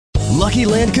Lucky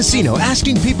Land Casino,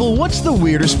 asking people, what's the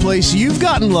weirdest place you've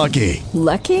gotten lucky?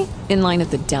 Lucky? In line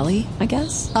at the deli, I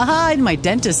guess? Aha, in my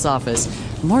dentist's office.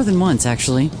 More than once,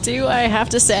 actually. Do I have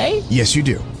to say? Yes, you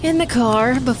do. In the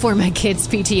car before my kids'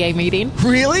 PTA meeting.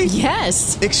 Really?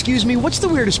 Yes. Excuse me, what's the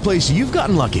weirdest place you've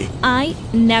gotten lucky? I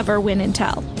never win and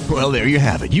tell. Well, there you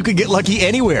have it. You can get lucky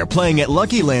anywhere, playing at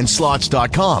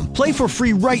LuckyLandSlots.com. Play for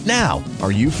free right now.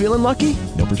 Are you feeling lucky?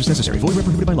 No purchase necessary. Void where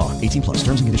prohibited by law. 18 plus.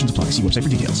 Terms and conditions apply. See website for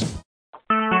details.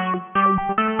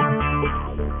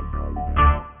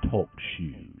 Talk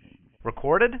shoes.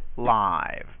 Recorded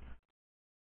live.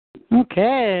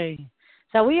 Okay.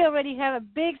 So we already have a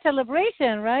big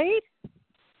celebration, right?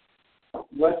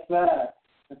 What's that?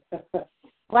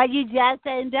 What you just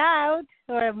sent out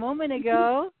or a moment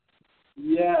ago.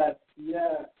 Yes.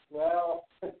 Well,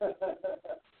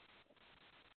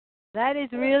 that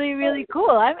is really, really cool.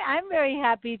 I'm very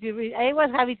happy to. I was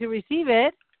happy to receive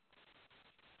it.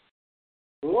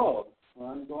 Cool. Well,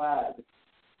 I'm glad.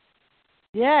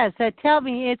 Yeah. So tell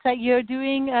me, it's like you're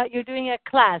doing a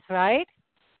class, right?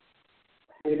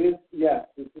 It is. Yes.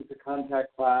 This is a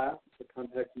contact class, a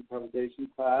contact improvisation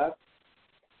class.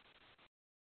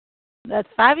 That's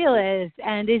fabulous.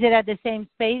 And is it at the same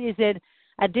space? Is it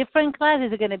a different class?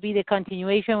 Is it going to be the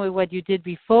continuation with what you did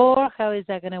before? How is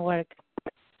that going to work?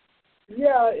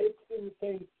 Yeah, it's in the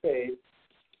same space.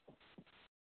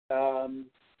 And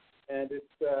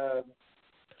it's a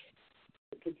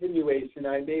continuation.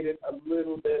 I made it a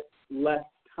little bit less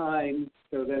time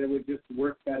so that it would just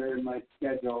work better in my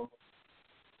schedule.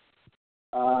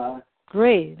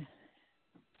 Great.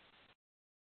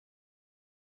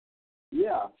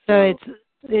 Yeah. So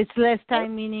it's less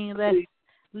time, meaning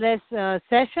less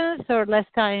sessions, or less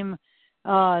time.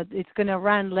 It's going to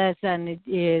run less than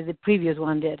the previous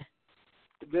one did.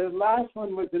 The last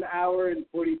one was an hour and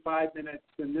 45 minutes,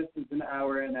 and this is an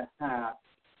hour and a half.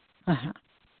 Uh-huh.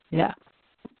 Yeah.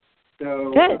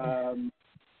 So good.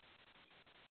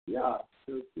 Yeah.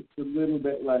 So it's just a little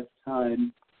bit less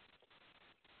time.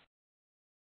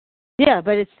 Yeah,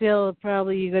 but it's still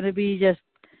probably going to be just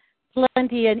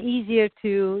plenty and easier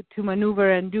to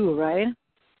maneuver and do, right?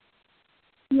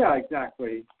 Yeah,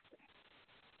 exactly.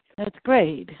 That's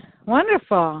great.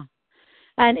 Wonderful.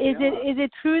 And is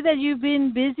it true that you've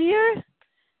been busier?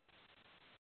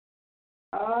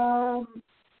 Have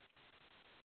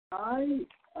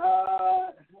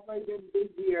I been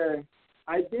busier?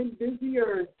 I've been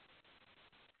busier.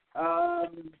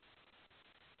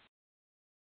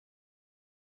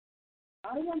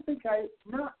 I don't think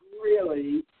not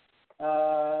really.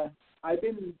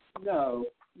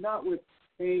 Not with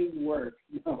paying work,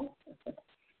 no.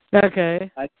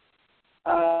 Okay.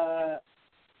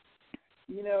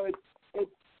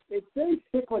 It's very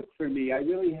cyclic for me. I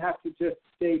really have to just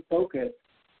stay focused.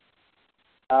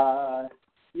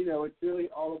 It's really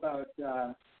all about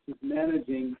just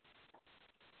managing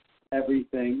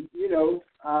everything.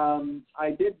 I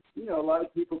did. A lot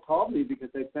of people called me because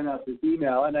I sent out this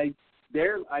email, and I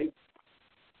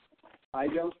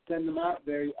don't send them out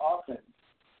very often.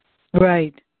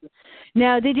 Right.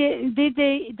 Now, does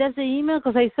the email,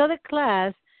 because I saw the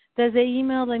class, does the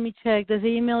email, let me check, does the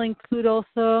email include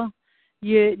also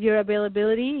your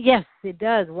availability? Yes, it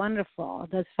does. Wonderful.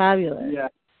 That's fabulous. Yeah.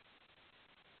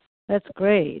 That's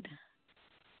great.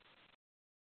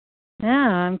 Yeah,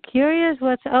 I'm curious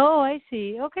I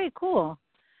see. Okay, cool.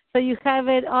 So you have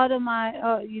it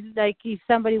like if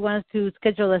somebody wants to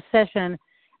schedule a session.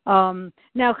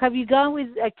 Now, have you gone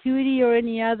with Acuity or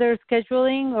any other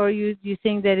scheduling, or you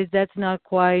think that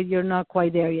you're not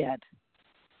quite there yet?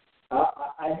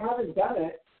 I haven't done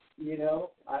it.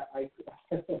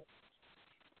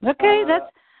 Okay,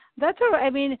 that's all right. I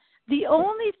mean, the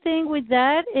only thing with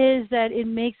that is that it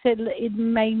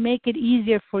might make it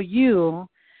easier for you.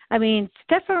 I mean,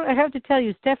 Stefan, I have to tell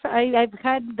you, Stefan, I've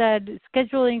had that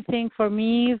scheduling thing for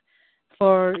me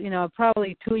for,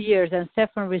 probably 2 years, and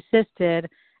Stefan resisted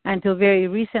until very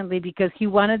recently because he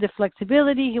wanted the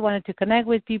flexibility, he wanted to connect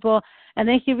with people, and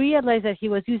then he realized that he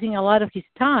was using a lot of his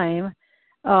time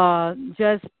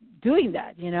just doing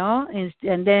that,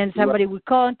 and then somebody would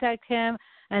contact him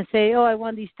and say, I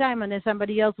want this time, and then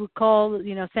somebody else would call,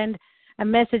 send a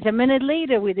message a minute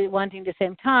later with it wanting the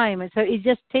same time. And so it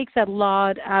just takes a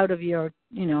lot out of your,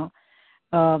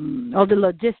 all the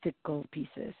logistical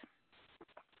pieces.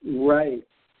 Right.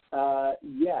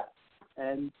 Yes.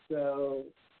 And so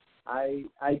I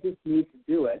just need to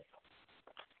do it.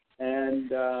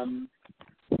 And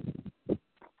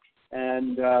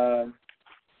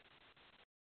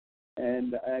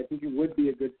I think it would be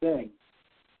a good thing.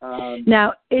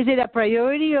 Now, is it a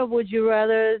priority, or would you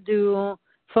rather do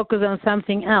focus on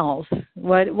something else?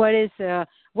 What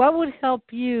would help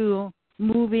you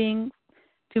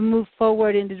to move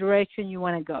forward in the direction you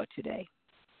want to go today?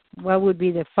 What would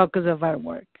be the focus of our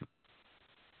work?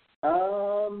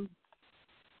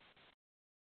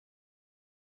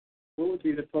 What would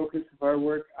be the focus of our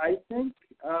work? I think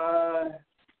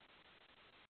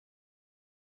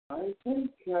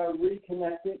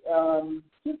reconnecting.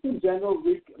 Just in general,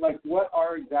 what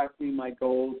are exactly my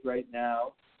goals right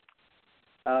now?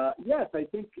 Yes, I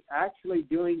think actually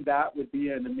doing that would be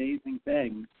an amazing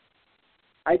thing.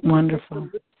 I think Wonderful.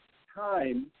 It's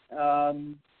time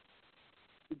to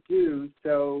do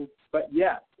so, but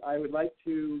yes, I would like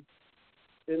to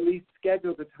at least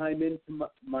schedule the time into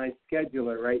my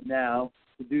scheduler right now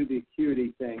to do the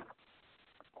acuity thing.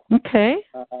 Okay.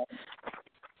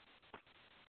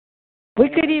 We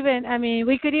could even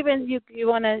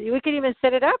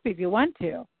set it up if you want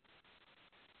to.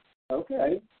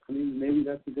 Okay. I mean, maybe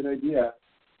that's a good idea.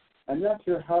 I'm not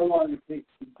sure how long it takes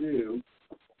to do.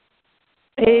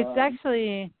 It's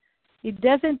actually, it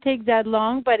doesn't take that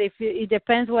long, but it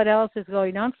depends what else is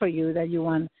going on for you that you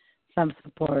want some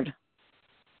support.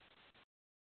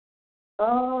 I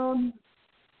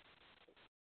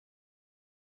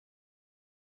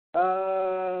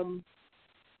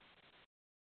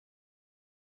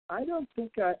don't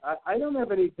think I don't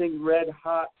have anything red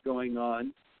hot going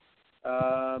on.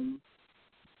 I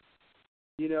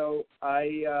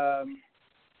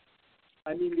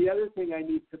mean, the other thing I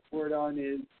need support on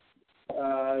is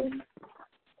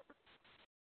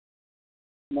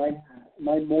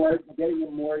getting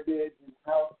a mortgage and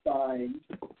house signed.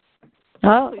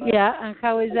 Oh yeah, and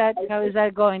how is that? How is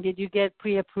that going? Did you get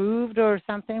pre-approved or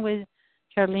something with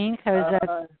Charlene? How is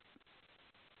that?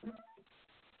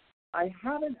 I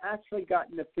haven't actually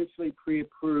gotten officially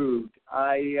pre-approved.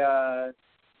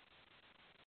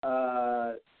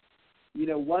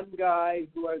 One guy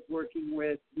who I was working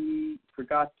with, he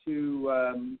forgot to.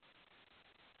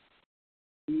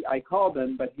 I called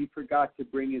him, but he forgot to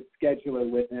bring his scheduler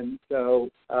with him. So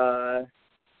I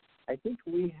think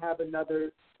we have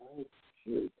another. Oh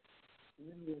shoot!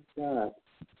 When was that?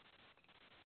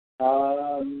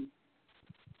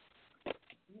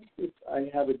 If I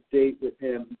have a date with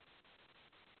him.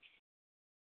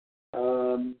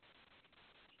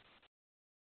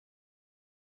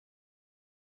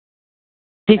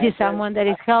 This is someone that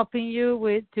is helping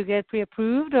you to get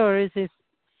pre-approved, or is this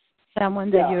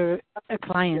someone that you're a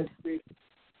client?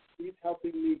 He's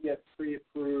helping me get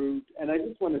pre-approved, and I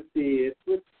just want to see. It's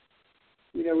with,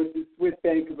 it's with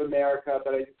Bank of America,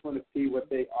 but I just want to see what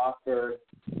they offer,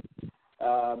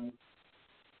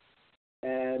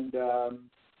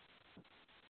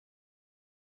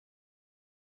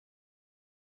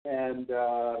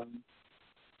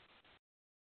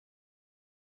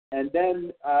 and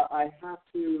then I have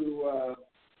to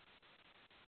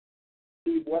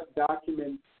see what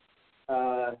documents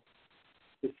to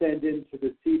send in to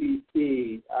the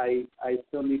CDC. I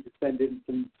still need to send in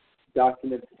some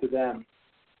documents to them.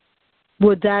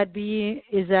 Would that be?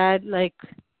 Is that like?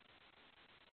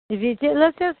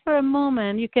 Let's just for a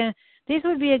moment. This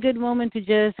would be a good moment to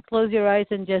just close your eyes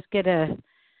and just get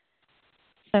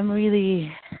some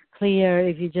really clear.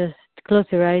 If you just close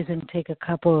your eyes and take a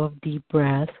couple of deep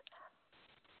breaths.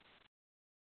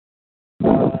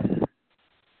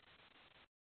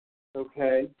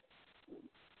 Okay.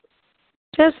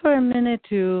 Just for a minute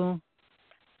to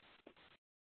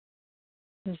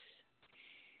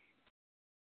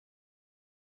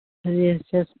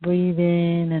just breathe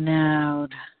in and out.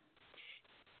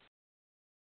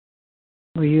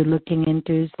 Were you looking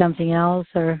into something else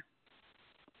or?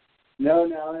 No,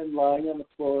 now I'm lying on the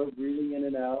floor, breathing in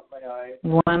and out my eyes.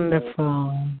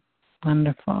 Wonderful.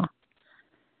 Wonderful.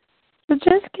 So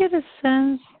just get a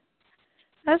sense,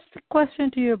 ask the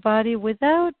question to your body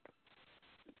without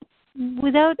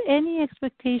any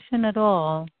expectation at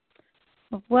all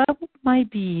of what might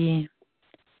be,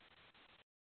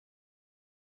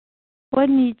 what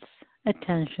needs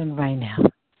attention right now.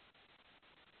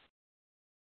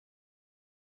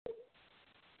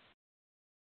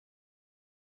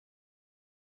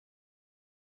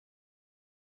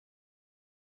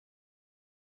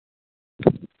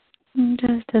 And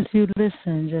just as you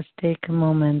listen, just take a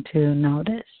moment to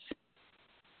notice.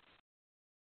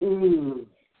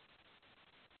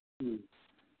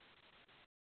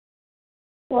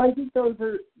 Well, I think those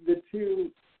are the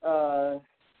two.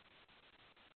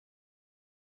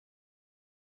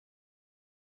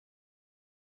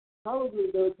 Probably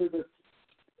those are the.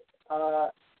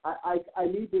 I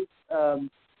need to. The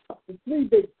three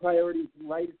big priorities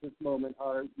right at this moment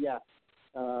are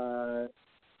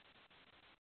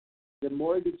the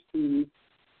mortgage fees,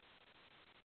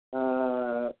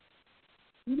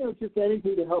 just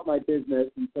anything to help my business.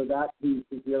 And so that piece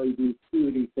is really the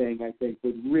acuity thing, I think,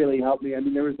 would really help me. I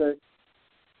mean, there was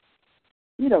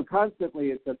constantly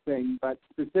it's a thing, but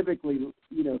specifically,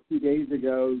 a few days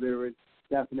ago, there was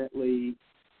definitely,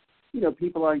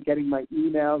 people aren't getting my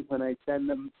emails when I send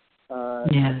them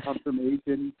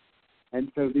confirmation.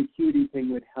 And so the acuity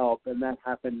thing would help. And that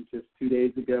happened just 2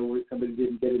 days ago where somebody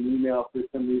didn't get an email for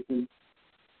some reason.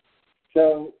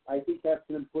 So I think that's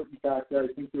an important factor. I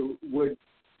think it would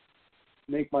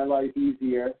make my life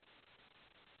easier.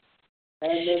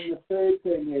 And then the third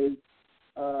thing is,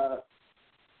 so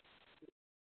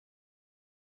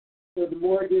the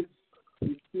mortgage,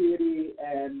 security,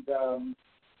 and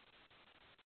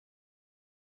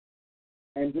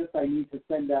just I need to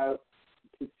send out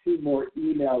to 2 more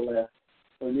email lists,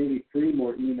 or maybe 3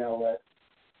 more email lists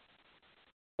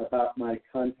about my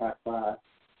contact class.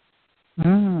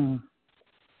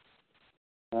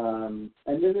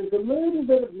 And then there's a little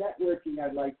bit of networking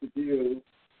I'd like to do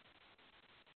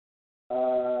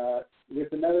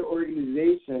with another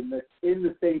organization that's in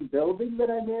the same building that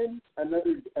I'm in,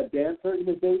 a dance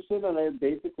organization, and I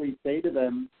basically say to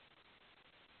them,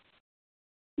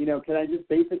 can I just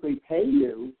basically pay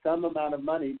you some amount of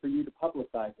money for you to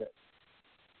publicize it?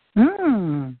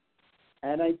 And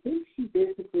I think she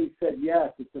basically said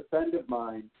yes. It's a friend of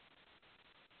mine.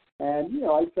 And,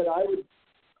 I said I would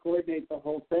coordinate the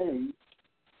whole thing,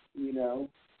 so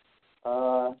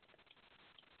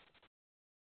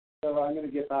I'm going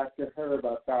to get back to her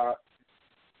about that.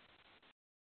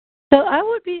 So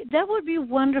that would be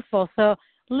wonderful. So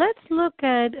let's look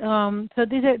at, so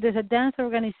there's a dance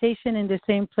organization in the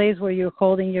same place where you're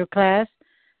holding your class,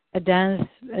 a dance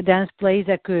place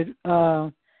that could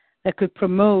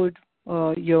promote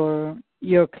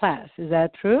your class. Is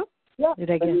that true? Yeah,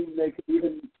 they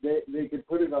could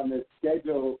put it on their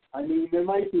schedule. I mean, there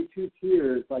might be 2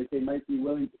 tiers, like they might be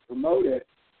willing to promote it.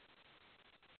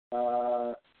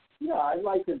 I'd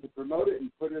like them to promote it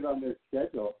and put it on their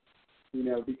schedule,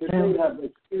 because they have a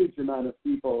huge amount of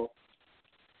people,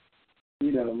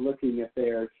 looking at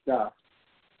their stuff.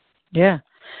 Yeah.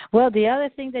 Well, the other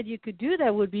thing that you could do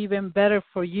that would be even better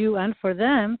for you and for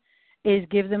them is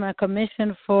give them a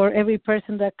commission for every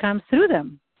person that comes through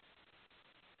them.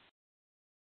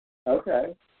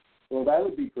 Okay. Well, that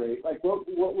would be great. Like, what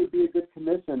would be a good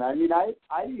commission? I mean, I'd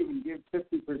even give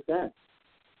 50%.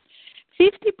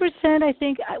 50%, I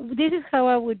think, this is how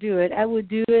I would do it. I would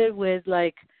do it with,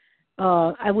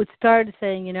 I would start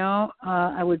saying,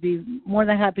 I would be more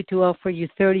than happy to offer you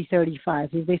 30,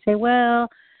 35. If they say, well,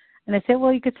 and I say,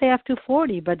 well, you could say up to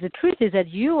 40. But the truth is that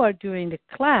you are doing the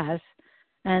class,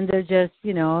 and they're just,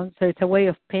 so it's a way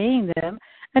of paying them.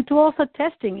 And to also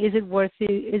testing, is it worth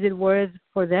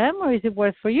for them or is it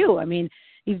worth for you? I mean,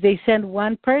 if they send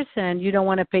one person, you don't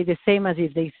want to pay the same as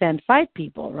if they send 5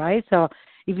 people, right? So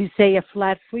if you say a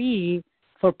flat fee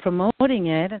for promoting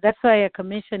it, that's why a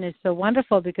commission is so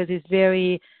wonderful, because it's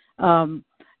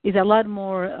it's a lot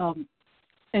more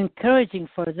encouraging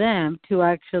for them to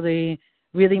actually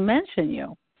really mention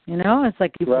you. It's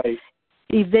like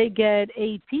if they get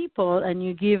 8 people and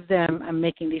you give them, I'm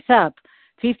making this up,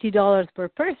 $50 per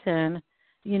person,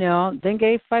 then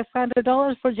give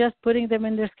 $500 for just putting them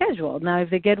in their schedule. Now, if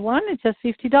they get one, it's just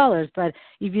 $50. But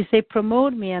if you say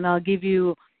promote me and I'll give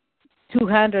you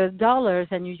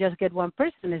 $200 and you just get one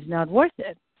person, it's not worth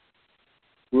it.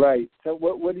 Right. So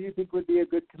what do you think would be a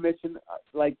good commission?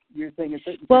 Like you're saying,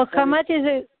 well, how much is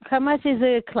a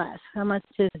class? How much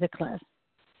is the class?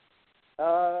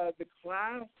 The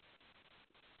class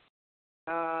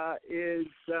is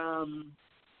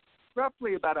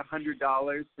roughly about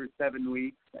 $100 for 7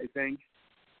 weeks, I think.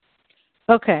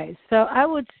 Okay, so I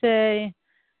would say,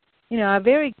 a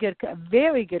very good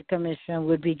commission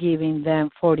would be giving them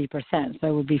 40%. So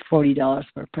it would be $40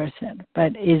 per person.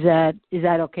 But is that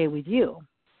okay with you?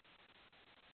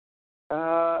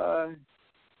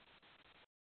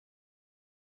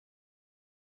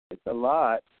 It's a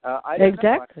lot.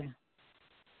 Exactly.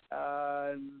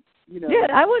 Yeah,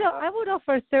 I would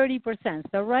offer 30%.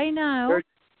 So right now.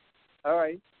 All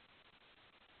right.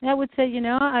 I would say,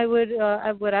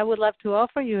 what I would love to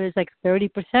offer you is like 30%,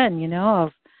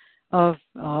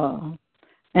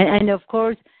 and of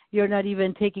course you're not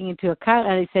even taking into account.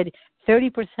 And I said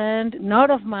 30%, not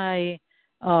of my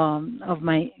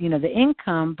the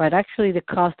income, but actually the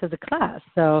cost of the class.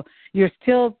 So you're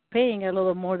still paying a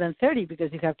little more than 30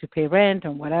 because you have to pay rent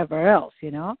and whatever else,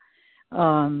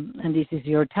 and this is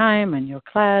your time and your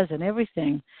class and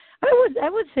everything. I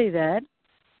would say that.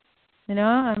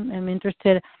 I'm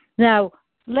interested. Now,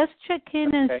 let's check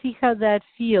in and see how that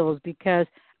feels, because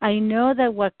I know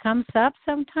that what comes up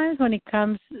sometimes when it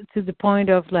comes to the point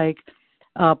of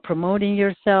promoting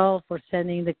yourself or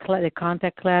sending the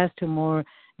contact class to more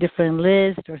different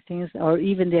lists or things, or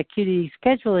even the acuity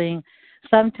scheduling,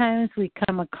 sometimes we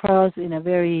come across in a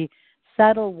very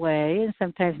subtle way, and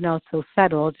sometimes not so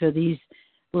subtle, to these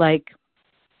like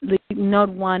not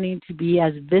wanting to be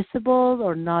as visible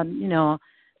or not,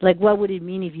 like what would it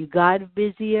mean if you got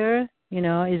busier?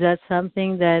 Is that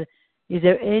something that, is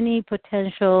there any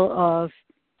potential of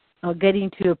getting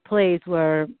to a place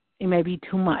where it may be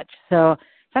too much? So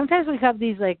sometimes we have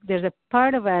these, like, there's a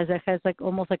part of us that has like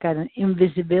almost like an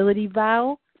invisibility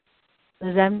vow.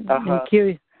 I'm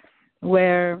curious,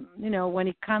 where, when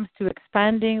it comes to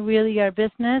expanding really our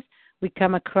business, we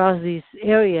come across these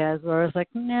areas where it's like,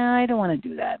 no, I don't want to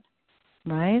do that,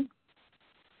 right?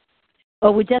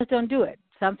 Or we just don't do it.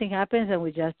 Something happens and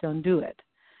we just don't do it.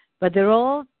 But they're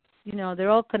all, they're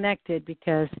all connected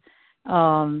because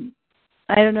I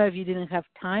don't know if you didn't have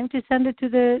time to send it to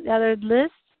the other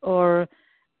list, or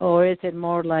is it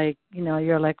more like,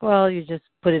 you're like, well, you just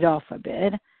put it off a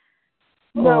bit?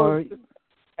 No, or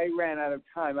I ran out of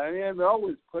time. I mean, I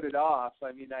always put it off.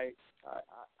 I mean,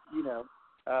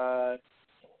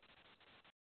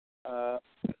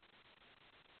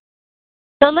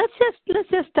 So let's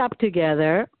just stop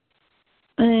together,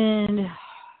 and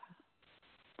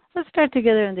let's start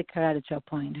together in the karate chop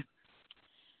point.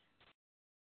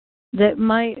 That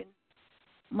the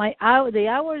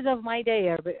hours of my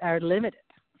day are limited.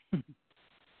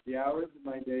 The hours of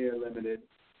my day are limited.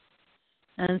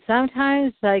 And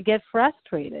sometimes I get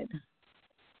frustrated.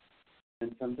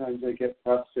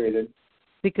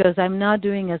 Because I'm not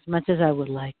doing as much as I would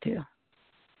like to.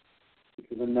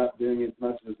 Because I'm not doing as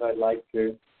much as I'd like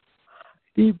to.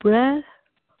 Deep breath.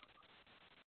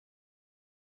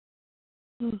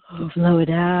 Blow it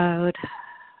out.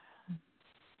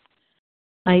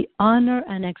 I honor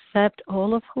and accept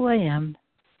all of who I am.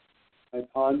 I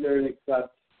ponder and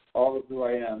accept all of who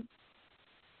I am.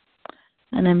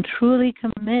 And I'm truly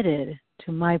committed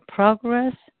to my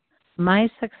progress, my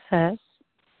success.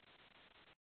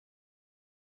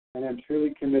 And I'm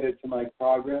truly committed to my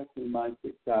progress and my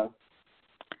success.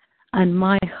 And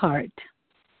my heart.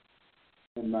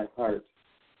 And my heart.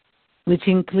 Which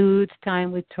includes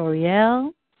time with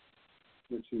Toriel.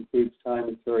 Which includes time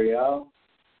with Toriel.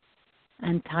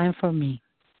 And time for me.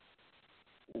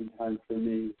 And time for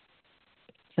me.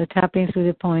 So tapping through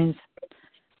the points.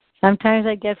 Sometimes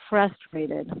I get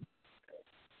frustrated.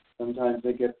 Sometimes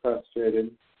I get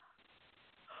frustrated.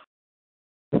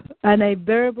 And I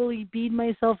verbally beat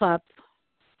myself up.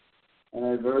 And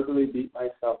I verbally beat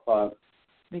myself up.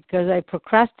 Because I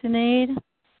procrastinate.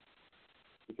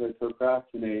 Because I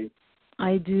procrastinate.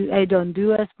 I don't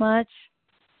do as much.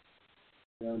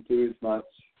 I don't do as much.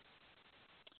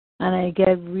 And I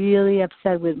get really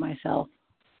upset with myself.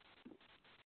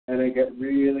 And I get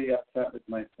really upset with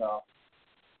myself.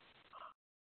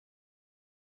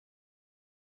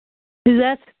 Is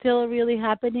that still really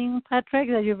happening, Patrick,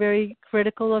 that you're very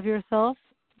critical of yourself?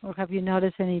 Or have you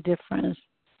noticed any difference?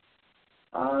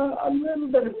 A little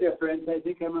bit of difference. I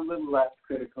think I'm a little less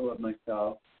critical of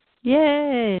myself.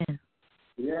 Yay!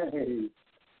 Yay!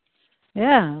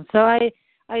 Yeah, so I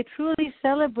truly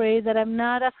celebrate that I'm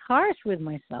not as harsh with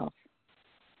myself.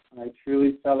 I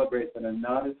truly celebrate that I'm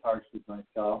not as harsh with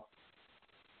myself.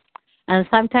 And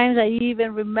sometimes I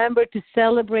even remember to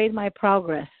celebrate my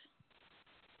progress.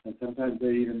 And sometimes I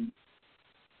even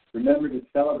remember to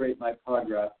celebrate my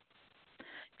progress.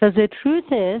 Because the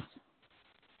truth is,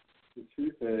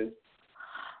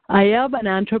 I am an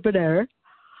entrepreneur.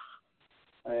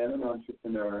 I am an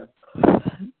entrepreneur.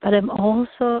 But I'm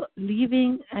also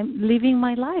living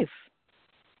my life.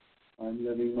 I'm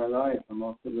living my life. I'm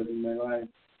also living my life.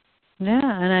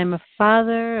 Yeah, and I'm a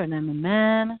father, and I'm a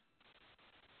man.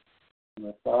 I'm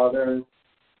a father.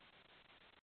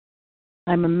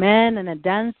 I'm a man and a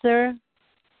dancer.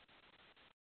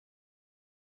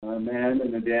 I'm a man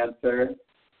and a dancer.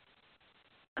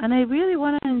 And I really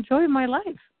want to enjoy my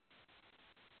life.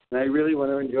 And I really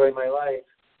want to enjoy my life.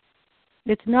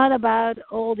 It's not about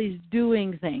all these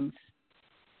doing things.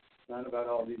 It's not about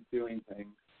all these doing things.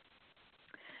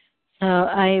 So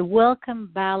I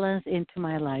welcome balance into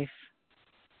my life.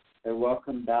 I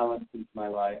welcome balance into my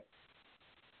life.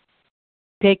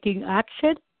 Taking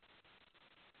action.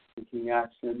 Taking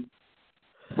action.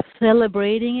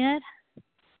 Celebrating it.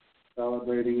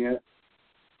 Celebrating it.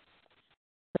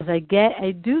 Because I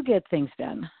do get things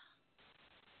done.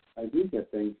 I do get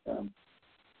things done.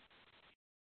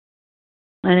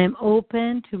 And I'm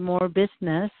open to more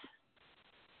business.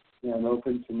 Yeah, I'm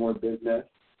open to more business.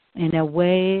 In a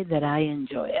way that I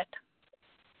enjoy it.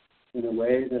 In a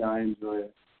way that I enjoy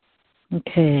it.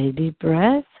 Okay, deep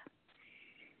breath.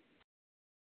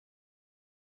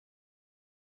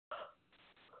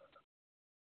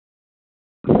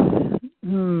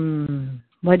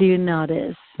 What do you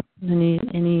notice?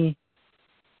 Any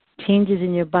changes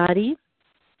in your body?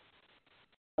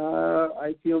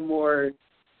 I feel more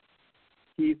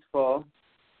peaceful.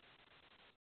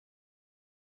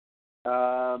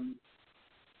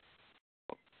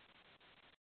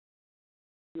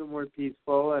 Feel more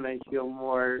peaceful, and I feel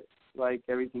more like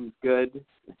everything's good.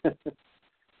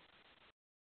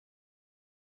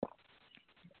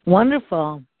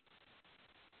 Wonderful.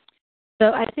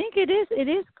 So I think it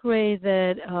is great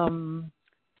that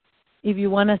if you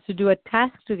want us to do a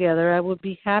task together, I would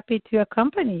be happy to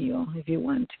accompany you if you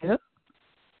want to.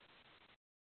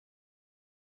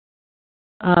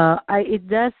 It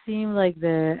does seem like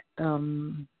the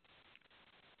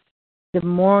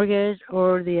mortgage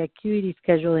or the acuity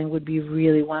scheduling would be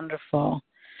really wonderful.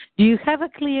 Do you have a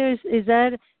clear?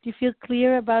 Do you feel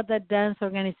clear about that dance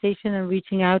organization and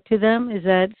reaching out to them? Is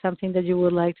that something that you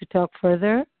would like to talk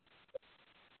further?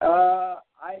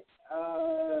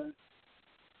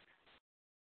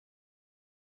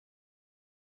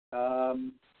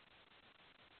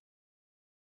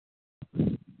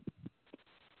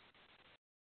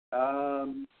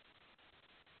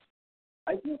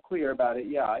 I feel clear about it.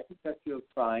 Yeah, I think that feels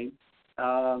fine.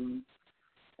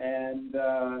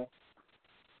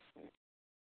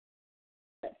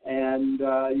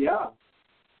 Yeah.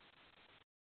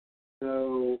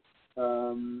 So,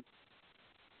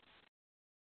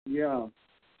 yeah.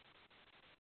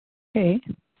 Okay.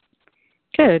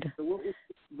 Good. So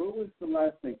what was the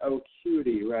last thing? Oh,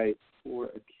 acuity, right? For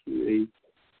acuity,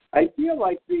 I feel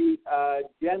like the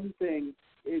Gen thing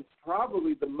is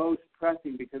probably the most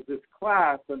pressing because this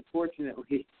class,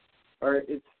 unfortunately,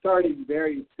 it's starting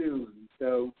very soon.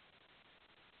 So,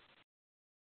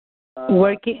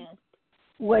 working.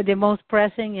 What the most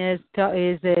pressing is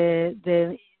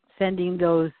the sending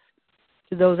those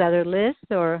to those other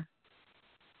lists, or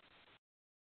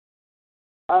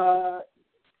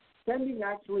sending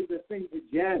actually the thing to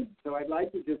Jen. So I'd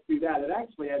like to just do that. It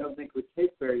actually I don't think would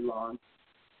take very long.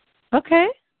 okay.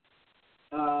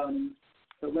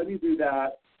 So let me do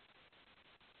that.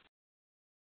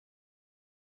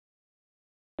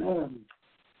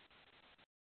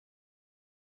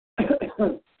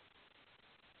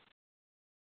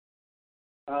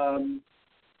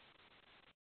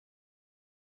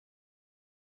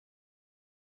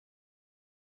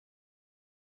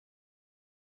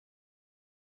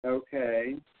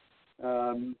 Okay.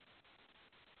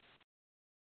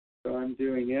 So I'm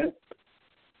doing it.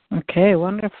 Okay,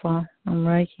 wonderful. I'm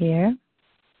right here.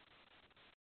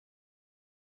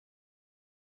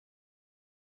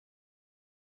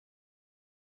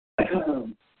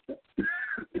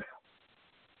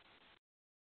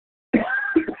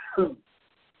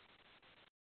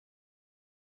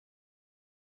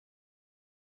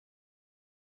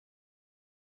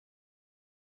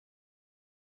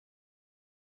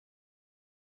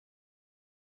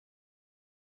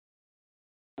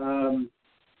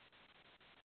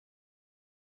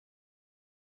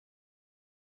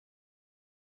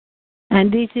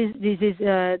 And this is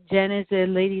Jen is the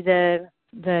lady that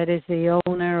is the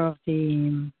owner of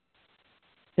the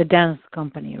dance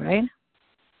company, right?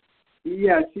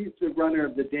 Yeah, she's the runner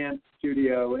of the dance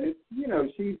studio, and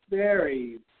she's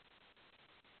very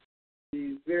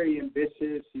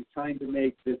ambitious. She's trying to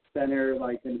make this center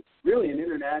like really an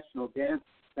international dance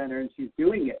center, and she's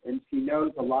doing it. And she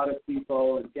knows a lot of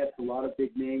people and gets a lot of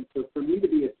big names. So for me to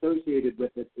be associated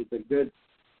with it is a good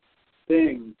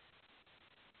thing.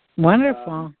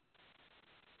 Wonderful.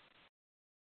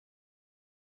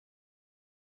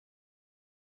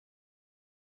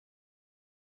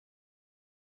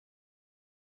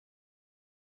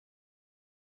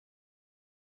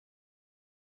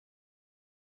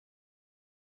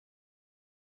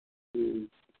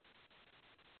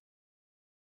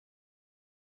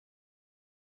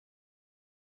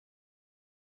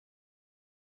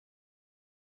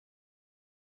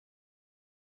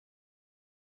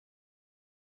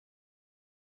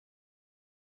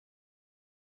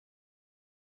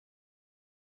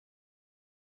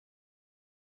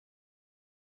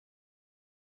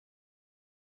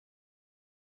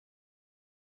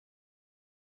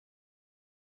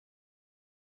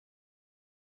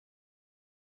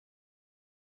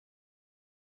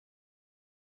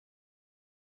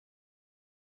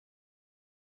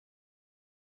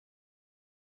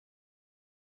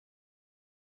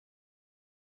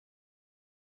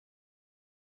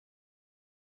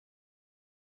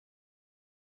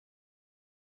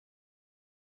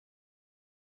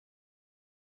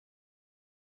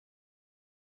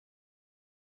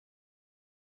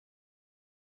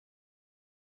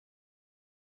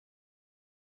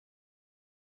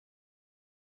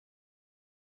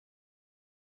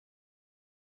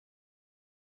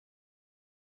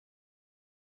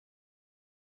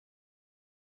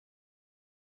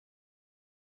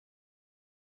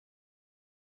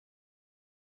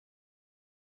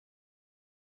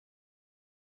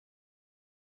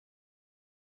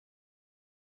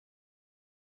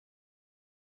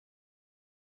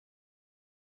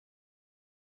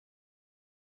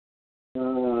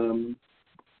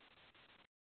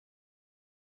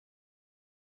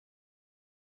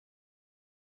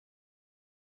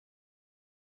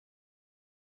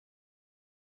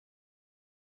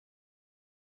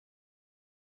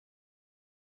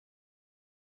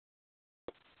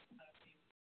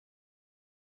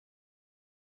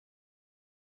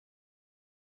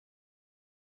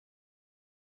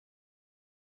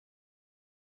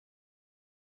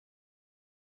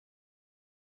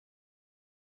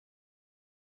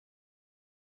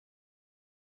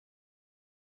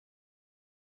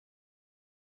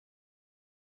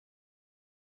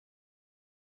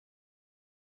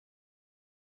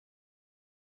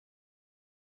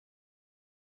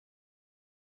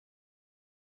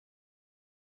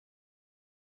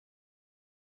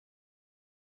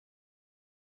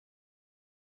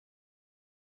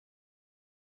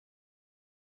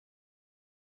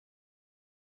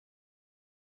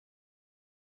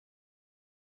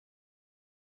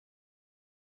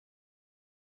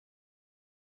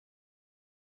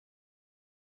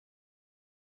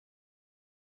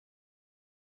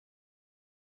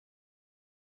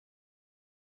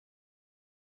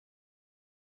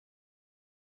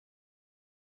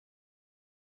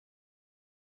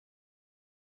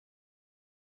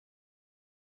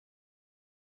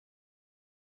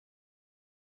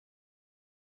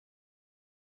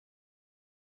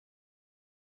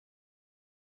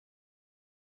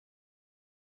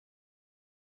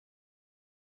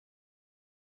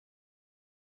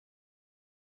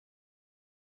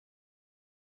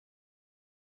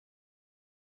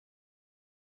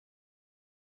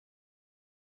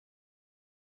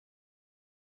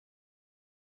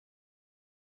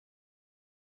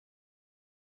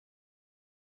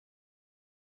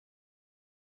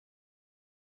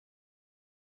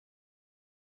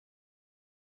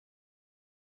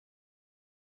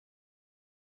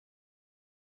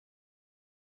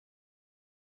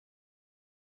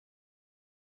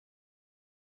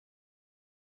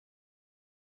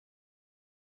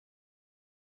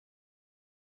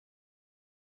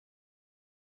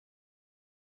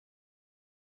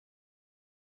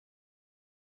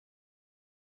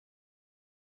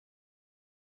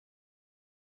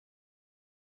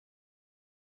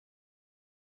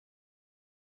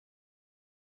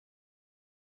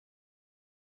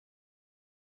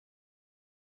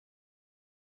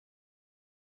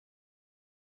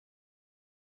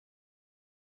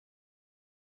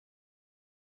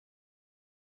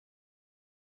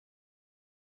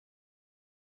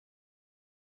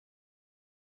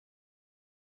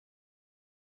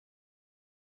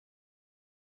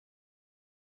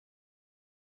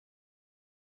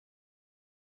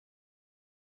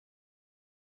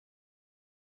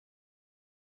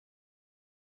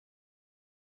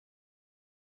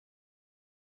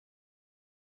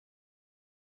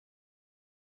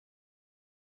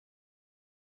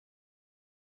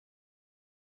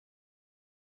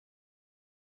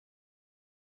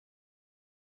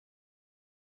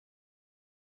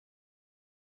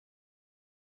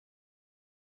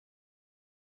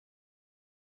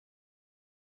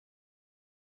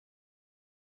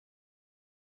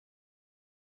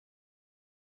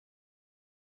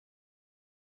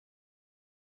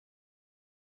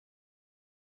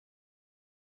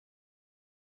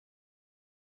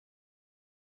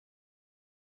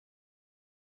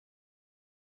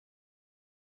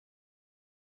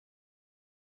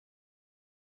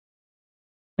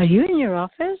 Are you in your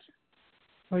office?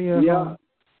 Or your home?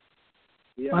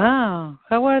 Yeah. Wow.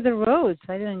 How are the roads?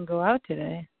 I didn't go out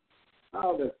today.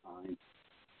 Oh, they're fine.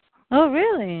 Oh,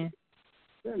 really?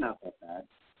 They're not that bad.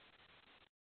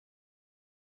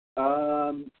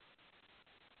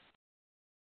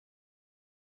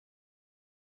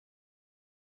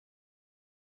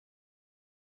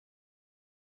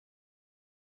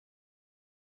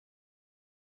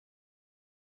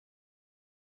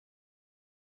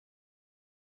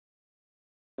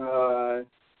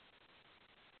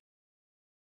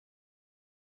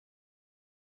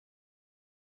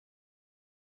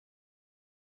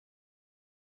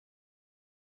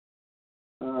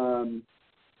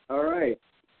 All right.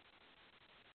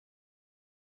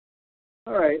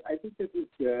 All right. I think this is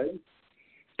good.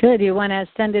 Good. Do you want to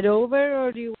send it over,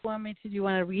 or do you want me to? Do you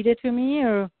want to read it to me,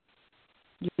 or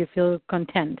do you feel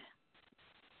content?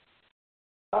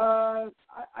 I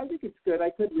think it's good. I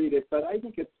could read it, but I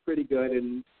think it's pretty good,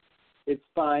 and it's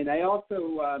fine. I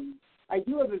also, I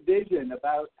do have a vision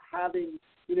about having,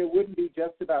 it wouldn't be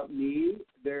just about me.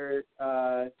 There,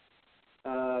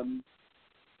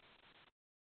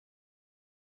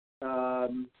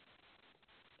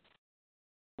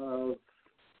 of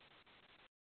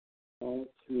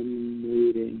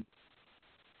alternating,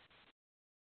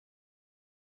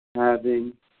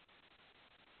 having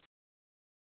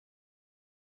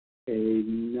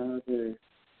another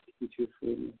teacher for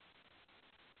me.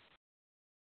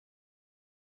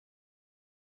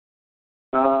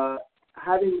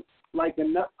 Having like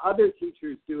other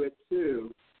teachers do it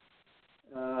too.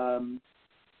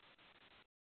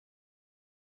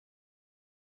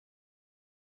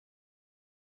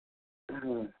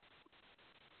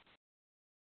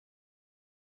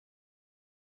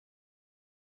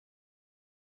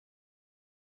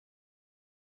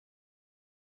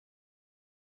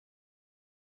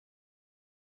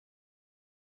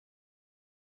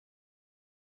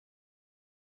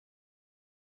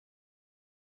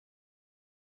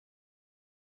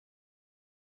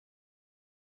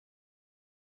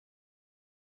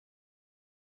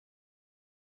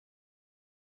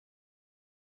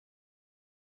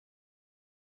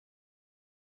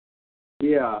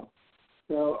 Yeah.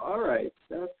 So, all right,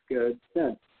 that's good.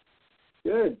 Then,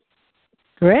 good.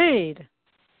 Great.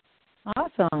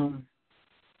 Awesome.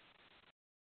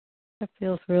 That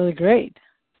feels really great.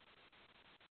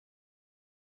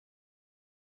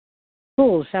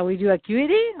 Cool. Shall we do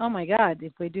acuity? Oh my God!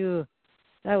 If we do,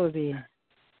 that would be.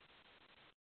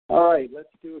 All right, let's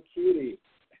do a cutie.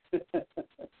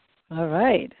 All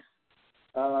right.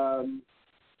 All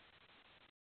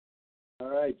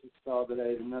right, just saw that I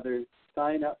had another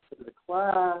sign up for the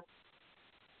class.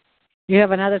 You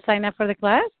have another sign up for the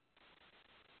class?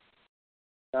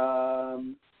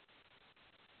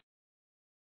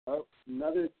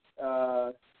 Another.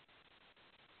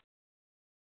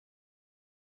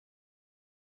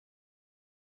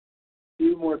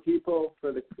 Few more people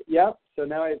for the. Yep. So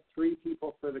now I have 3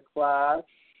 people for the class.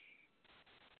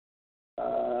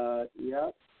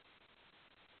 Yep.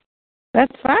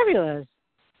 That's fabulous.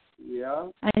 Yeah.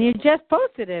 And you just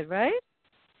posted it, right?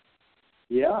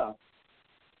 Yeah.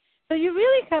 So you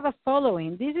really have a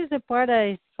following. This is the part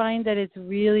I find that it's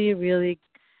really, really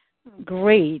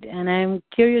great. And I'm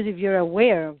curious if you're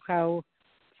aware of how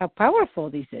powerful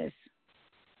this is.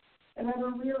 And I'm a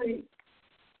really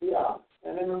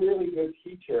good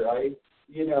teacher.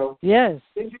 Yes.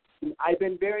 I've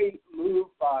been very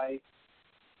moved by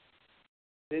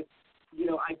this.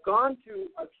 I've gone to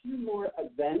a few more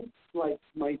events, like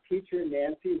my teacher,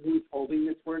 Nancy, who's holding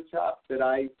this workshop that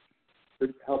I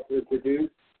helped her produce.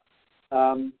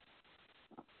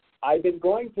 I've been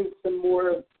going to some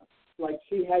more, like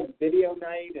she has video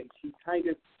night, and she kind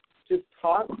of just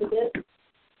talks a bit.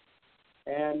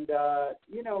 And,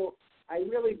 I've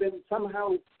really been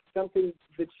somehow something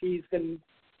that she's been,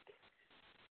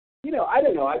 I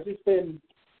don't know, I've just been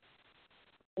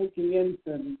taking in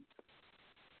some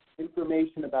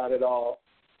information about it all.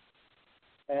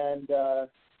 And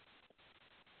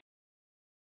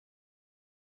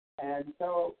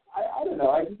so, I don't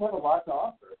know, I just have a lot to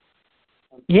offer.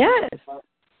 Yes.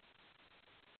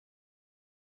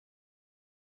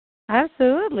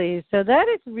 Absolutely. So that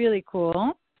is really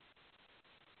cool.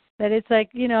 That it's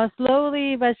like,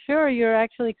 slowly but sure you're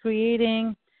actually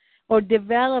creating or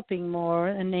developing more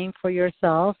a name for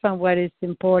yourself and what is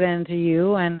important to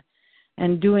you and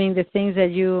doing the things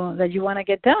that you want to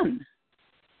get done.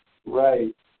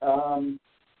 Right.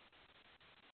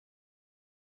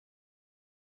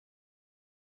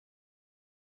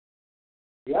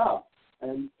 Yeah.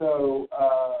 And so,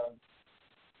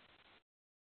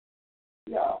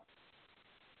 yeah.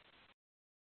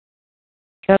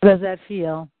 How does that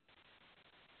feel?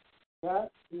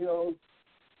 That feels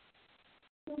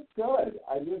good.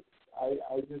 I need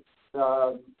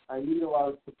a lot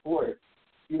of support.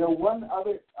 One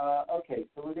other. Okay,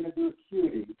 so we're going to do a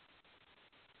cutie.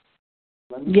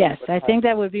 Yes, I think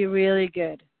that would be really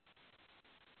good.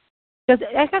 Because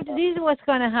this is what's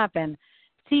going to happen.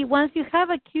 See, once you have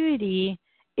acuity,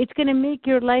 it's going to make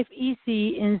your life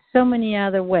easy in so many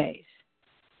other ways.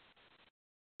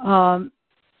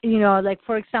 Like,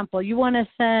 for example, you want to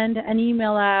send an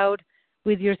email out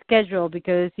with your schedule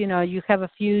because, you have a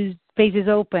few spaces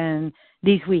open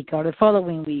this week or the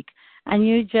following week. And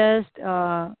you just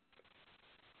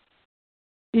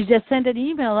send an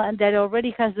email and that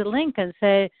already has the link and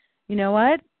say, you know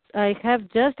what, I have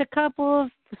just a couple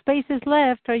of spaces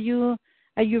left. Are you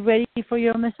ready for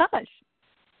your massage?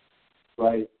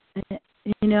 Right.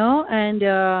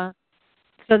 And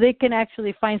so they can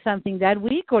actually find something that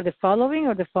week or the following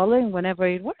whenever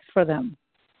it works for them.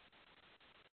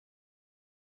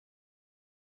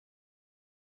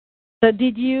 So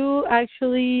did you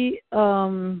actually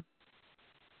tell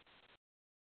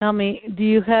me, do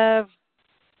you have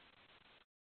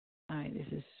this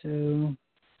is so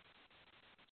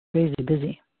crazy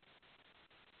busy.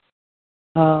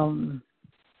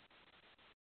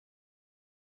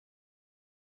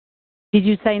 Did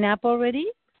you sign up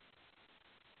already?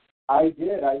 I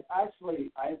did. I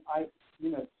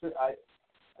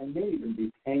may even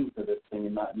be paying for this thing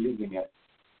and not using it.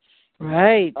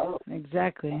 Right.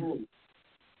 Exactly.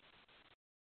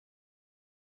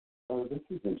 Oh, this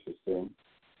is interesting.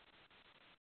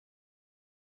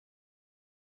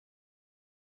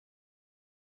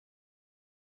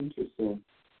 Interesting.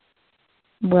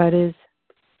 What is?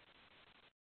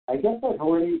 I guess I've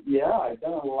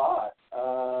done a lot.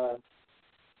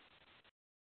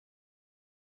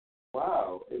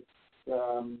 Wow, it's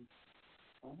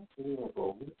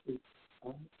unbelievable. This is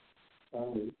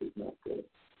not good.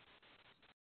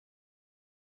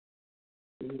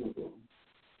 Unbelievable.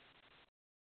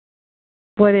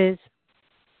 What is?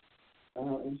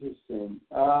 Oh, interesting.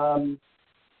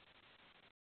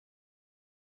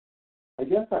 I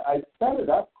guess I set it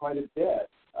up quite a bit.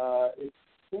 It's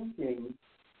thinking.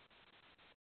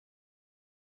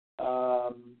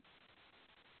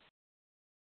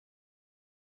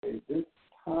 This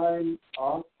time,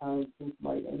 off time, since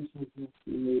my entries must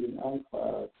be made in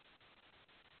iCloud.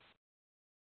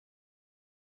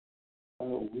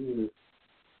 Oh, weird.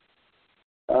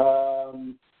 I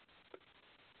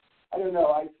don't know.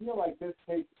 I feel like this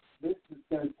is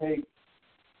going to take.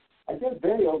 I get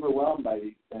very overwhelmed by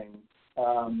these things.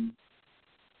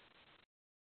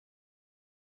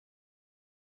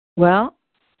 Well,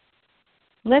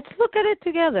 let's look at it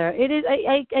together. It is.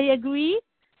 I agree,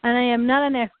 and I am not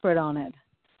an expert on it.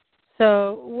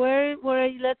 So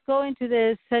let's go into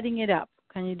the setting it up.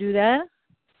 Can you do that?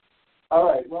 All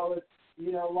right. Well, it's,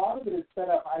 a lot of it is set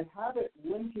up. I have it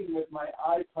linking with my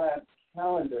iPad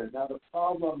calendar. Now, the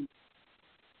problem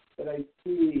that I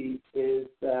see is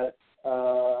that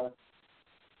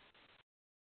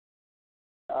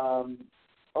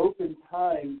open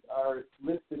times are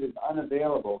listed as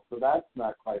unavailable, so that's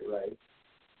not quite right.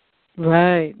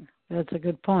 Right. That's a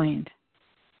good point.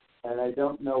 And I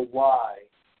don't know why.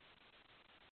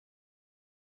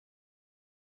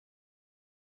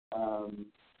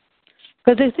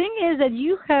 But the thing is that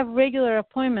you have regular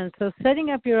appointments, so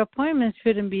setting up your appointments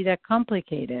shouldn't be that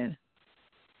complicated,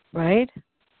 right?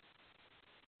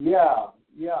 Yeah.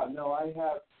 No, I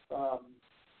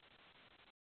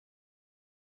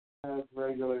have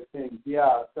regular things.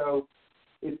 Yeah. So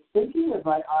it's syncing with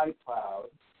my iCloud,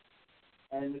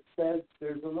 and it says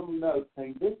there's a little note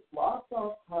saying this locked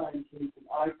off time came from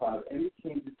iCloud. Any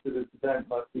changes to this event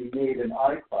must be made in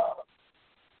iCloud.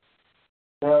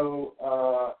 So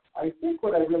I think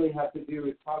what I really have to do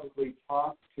is probably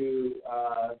talk to.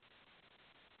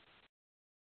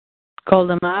 Call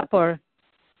them up or.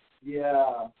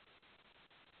 Yeah.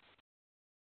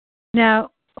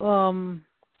 Now, one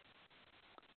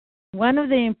of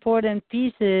the important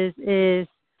pieces is,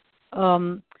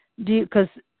 do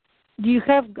you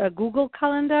have a Google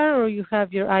Calendar or you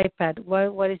have your iPad?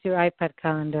 What is your iPad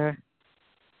calendar?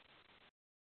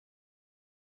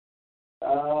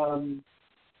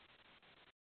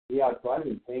 Yeah, so I've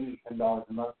been paying $10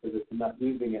 a month for this and not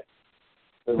using it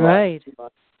for the Right. last 2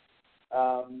 months.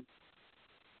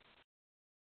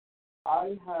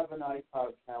 I have an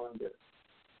iCloud calendar.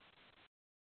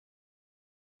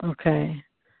 Okay.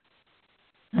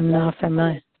 I'm not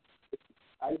familiar.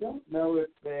 I don't know if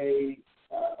they,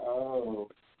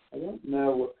 I don't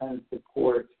know what kind of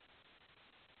support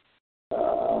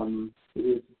it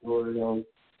is tutorials.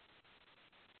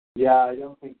 Yeah, I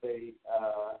don't think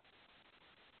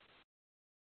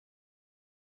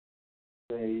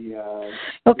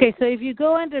Okay, so if you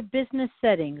go under business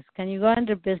settings, can you go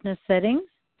under business settings?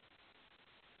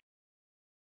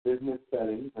 Business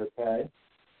settings, okay.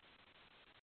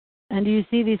 And do you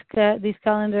see this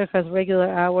calendar has regular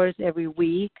hours every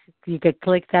week? You could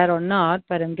click that or not,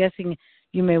 but I'm guessing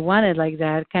you may want it like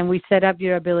that. Can we set up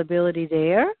your availability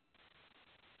there?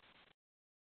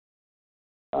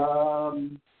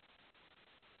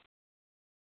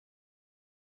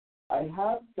 I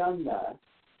have done that.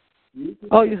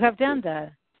 Oh, you have done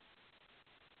that.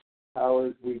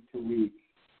 Hours week to week.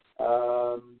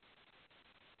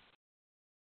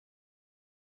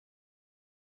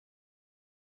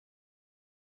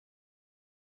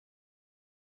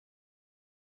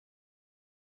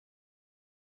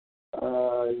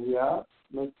 Yeah,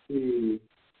 let's see.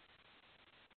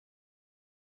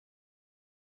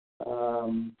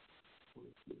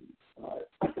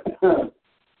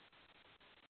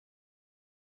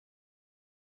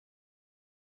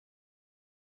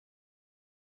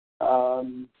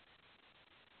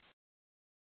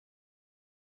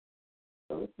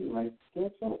 So let's see, my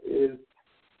schedule is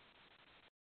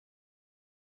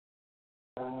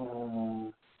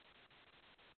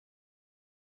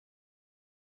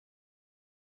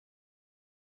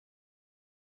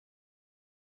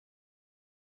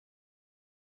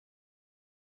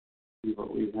see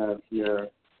what we have here.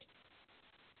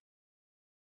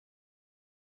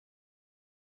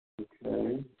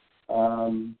 Okay.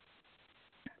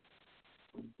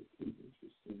 This is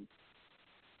interesting.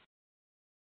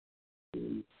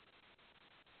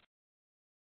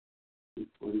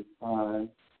 2:45,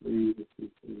 3 to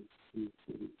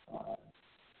 2:45.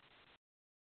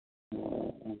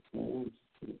 Okay, I'm just going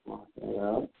to block that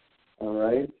out. All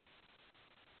right.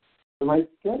 So my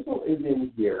schedule is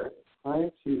in here.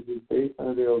 Client chooses based on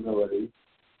availability.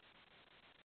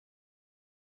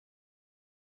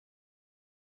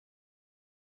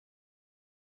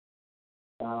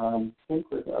 Sync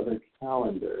with other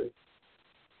calendars.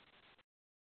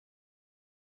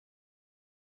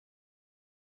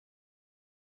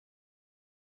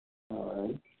 All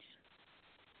right.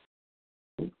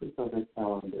 Sync with other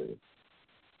calendars.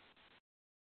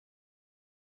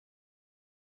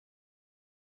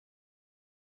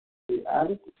 The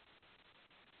added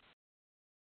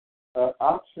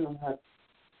option has,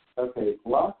 okay,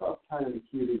 block off time and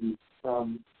activity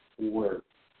from work.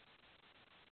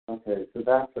 Okay, so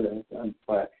that's what it is,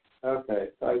 unflex. Okay,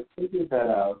 so I figured that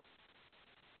out.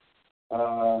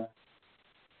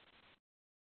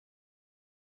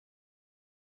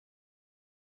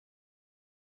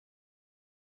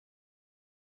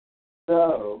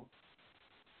 So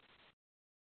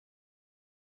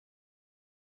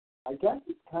I guess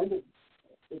it's kind of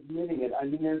admitting it. I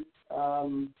mean, there's,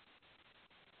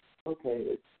 okay,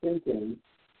 it's thinking.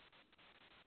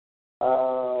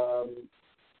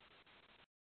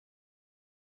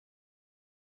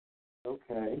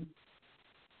 Okay.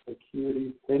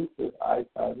 Acuity thinks with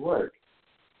iPad work.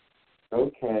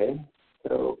 Okay.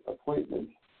 So appointment.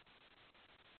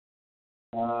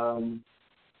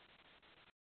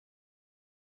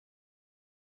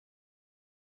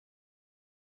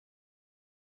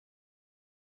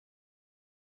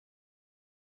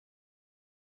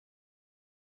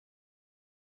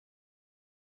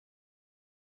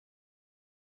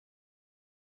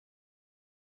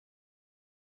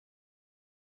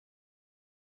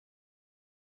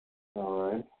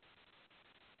 All right.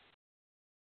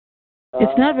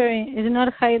 It's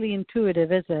not highly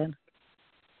intuitive, is it?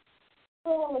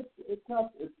 Well, it's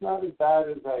not as bad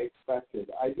as I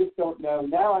expected. I just don't know.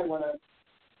 Now I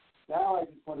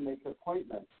just want to make an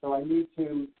appointment. So I need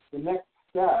to. The next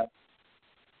step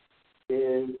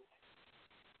is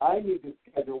I need to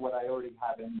schedule what I already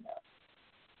have in there.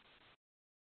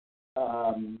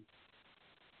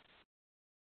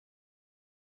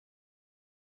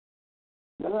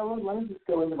 Let me just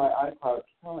go into my iCloud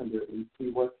calendar and see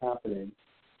what's happening.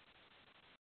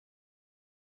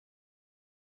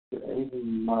 Is there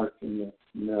anything marked in this?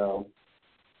 No.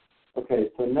 Okay,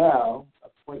 so now,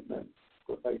 appointments.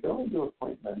 So if I go into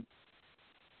appointments,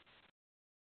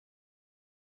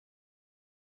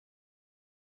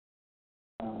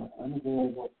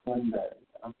 unavailable Sunday.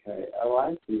 Okay, oh,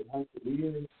 I see. That's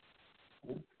weird.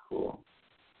 That's cool.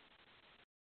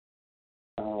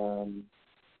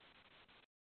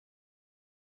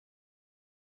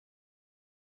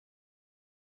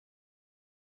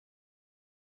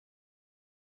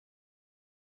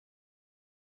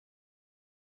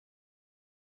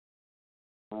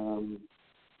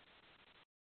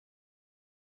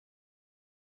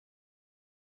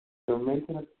 So make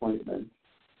an appointment.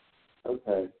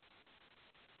 Okay.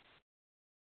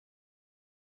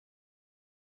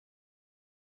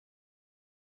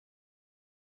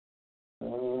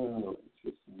 Oh,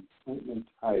 interesting. Appointment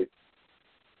type.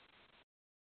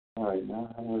 All right,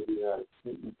 now how do I do that?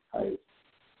 Appointment type.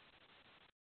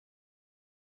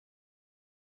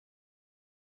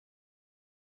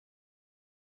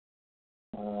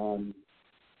 Um,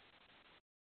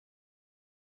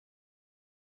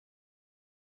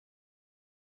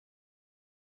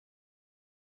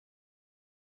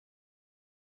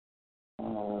 uh,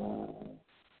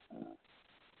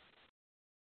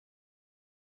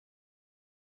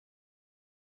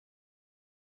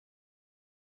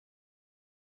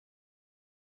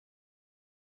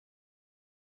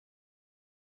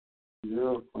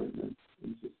 Zero appointments.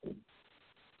 Interesting.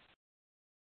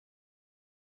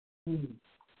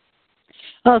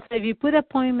 Oh, so if you put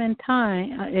appointment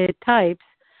time types,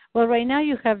 well, right now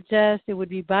you have just it would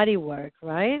be body work,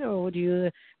 right? Or would you?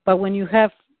 But when you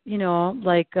have,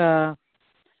 like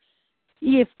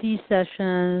EFT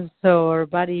sessions or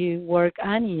body work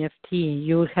and EFT,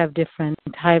 you would have different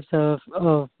types of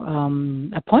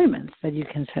appointments that you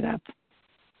can set up.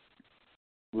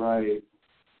 Right.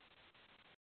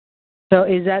 So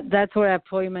that's where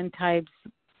appointment types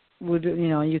would,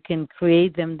 you can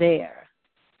create them there.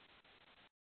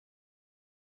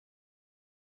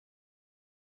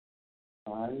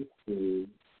 I see.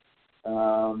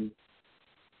 And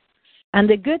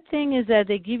the good thing is that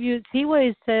they give you, see where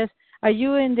it says, are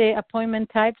you in the appointment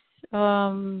types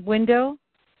window?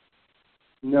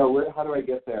 No, how do I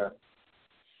get there?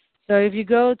 So if you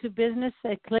go to business,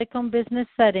 click on business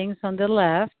settings on the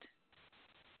left.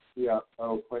 Yeah,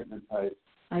 appointment type.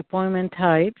 Appointment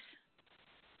types.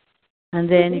 And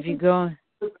then if you go,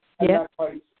 I'm not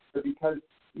quite sure because,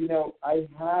 I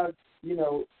have,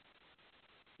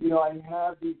 I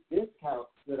have these discounts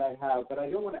that I have, but I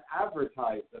don't want to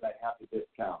advertise that I have the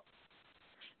discount.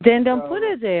 Then don't put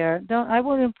it there. I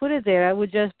wouldn't put it there. I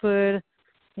would just put, if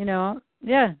you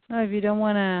don't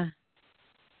want to,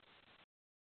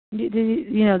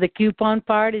 the coupon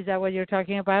part, is that what you're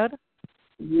talking about?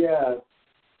 Yes.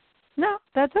 No,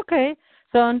 that's okay.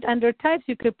 So under types,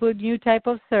 you could put new type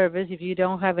of service if you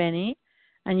don't have any,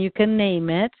 and you can name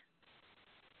it.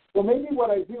 Well, maybe what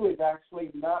I do is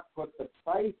actually not put the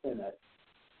price in it.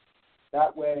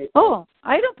 That way. Oh,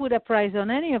 I don't put a price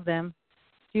on any of them.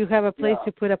 Do you have a place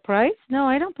to put a price? No,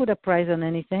 I don't put a price on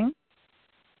anything.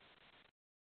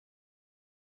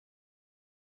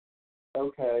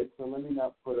 Okay, so let me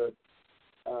not put a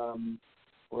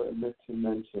or omit to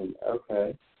mention.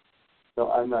 Okay. So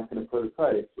I'm not going to put a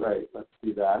price. Right, let's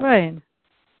do that. Right.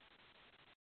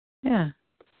 Yeah.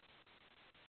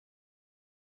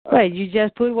 Right, you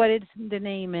just put what the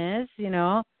name is,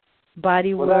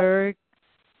 body work.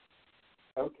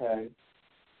 Okay.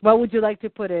 What would you like to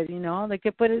put it,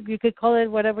 you could call it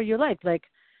whatever you like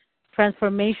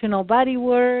transformational body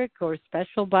work or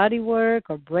special body work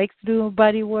or breakthrough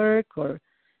body work, or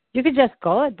you could just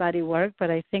call it body work, but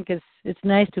I think it's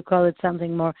nice to call it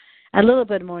something a little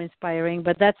bit more inspiring,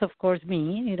 but that's of course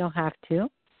me. You don't have to.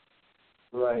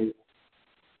 Right.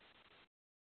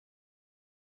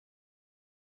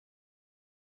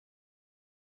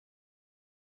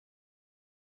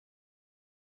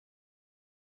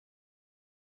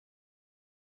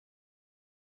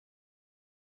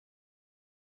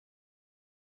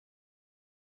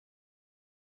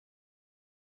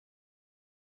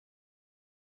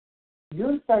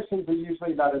 Your sessions are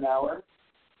usually about an hour.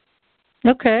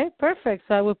 Okay, perfect.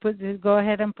 So I would go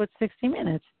ahead and put 60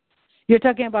 minutes. You're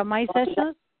talking about my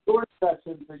sessions? Your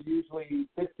sessions are usually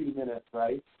 50 minutes,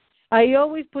 right? I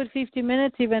always put 50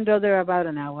 minutes, even though they're about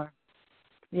an hour.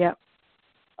 Yeah.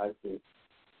 I see.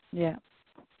 Yeah.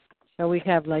 So we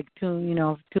have 2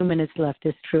 minutes left.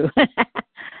 It's true.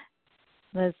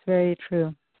 That's very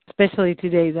true. Especially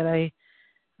today that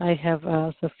I have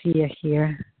Sophia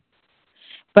here.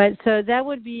 But so that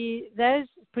is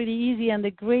pretty easy. And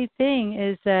the great thing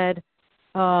is that,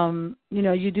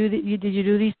 you do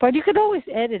these parts. You could always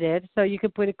edit it. So you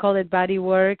could call it body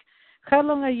work. How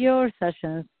long are your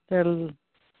sessions? They're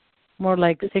more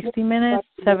like 60 minutes,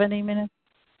 70 minutes?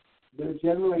 They're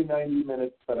generally 90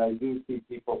 minutes, but I do see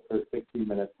people for 60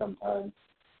 minutes sometimes.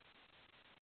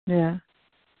 Yeah.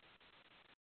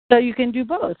 So you can do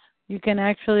both. You can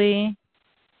actually,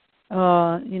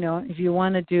 if you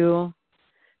want to do,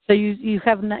 so you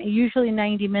have usually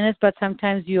 90 minutes, but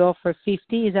sometimes you offer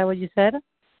 50. Is that what you said?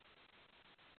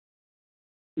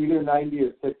 Either 90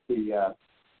 or 60, yeah.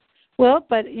 Well,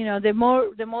 but, the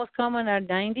most common are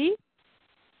 90.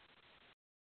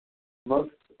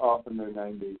 Most often they're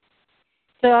 90.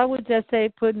 So I would just say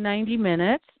put 90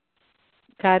 minutes.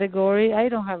 Category, I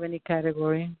don't have any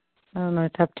category. I don't know,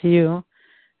 it's up to you.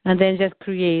 And then just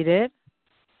create it.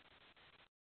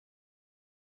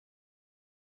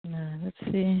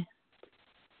 see.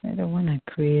 I don't want to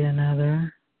create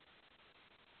another.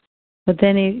 But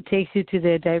then it takes you to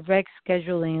the direct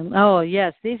scheduling. Oh,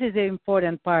 yes, this is the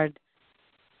important part.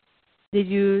 Did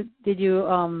you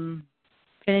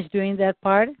finish doing that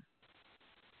part?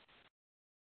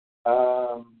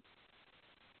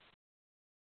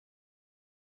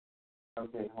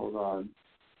 Okay, hold on.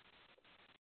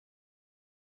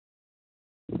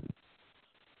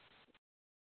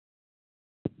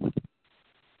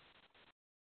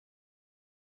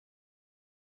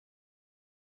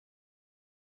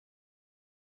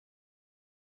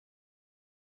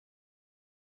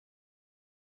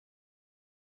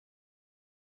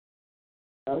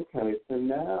 Okay, so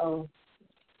now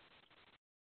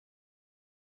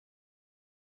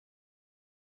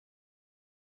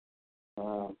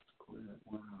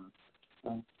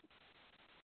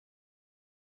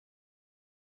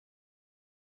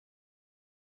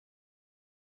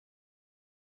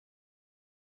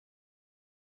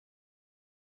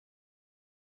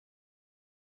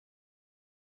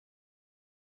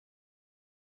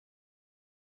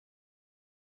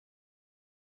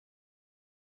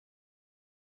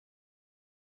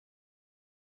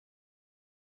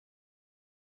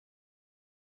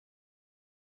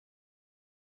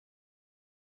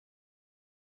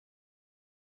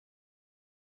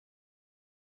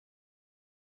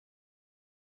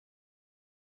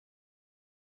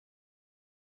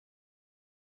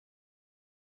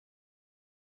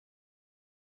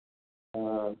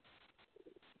wow.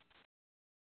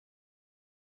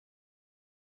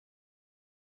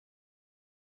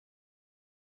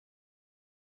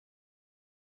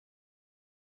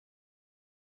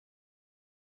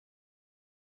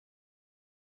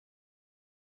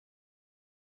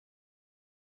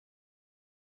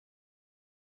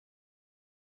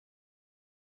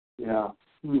 Yeah.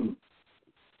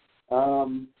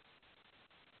 Um,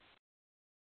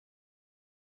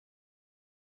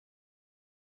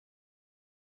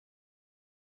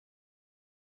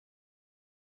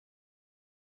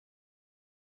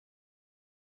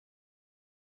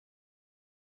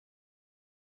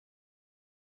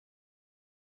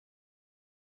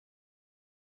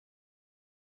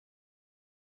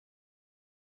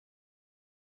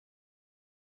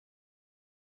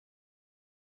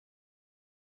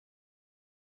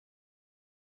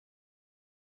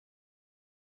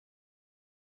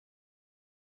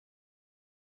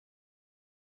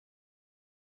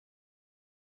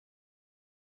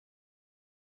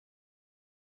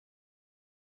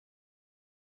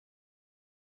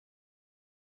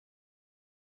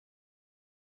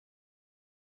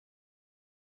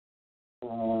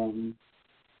 um,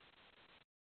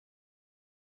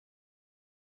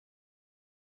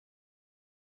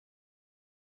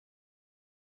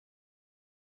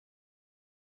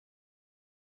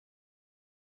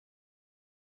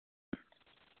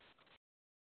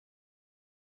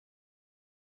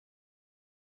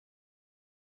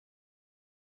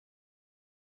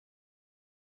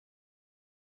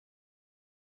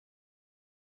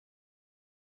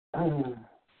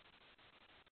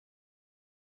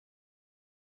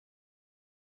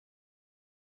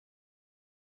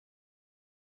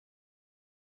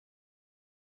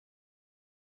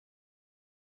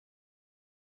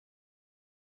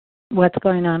 What's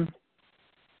going on?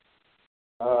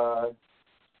 uh,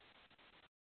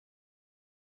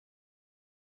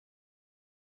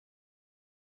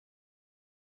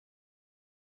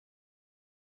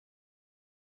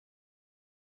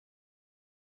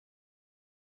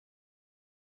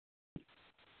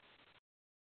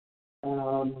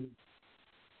 um,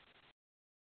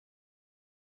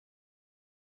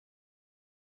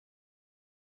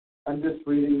 I'm just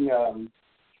reading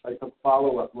like a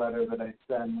follow-up letter that I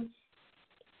sent, which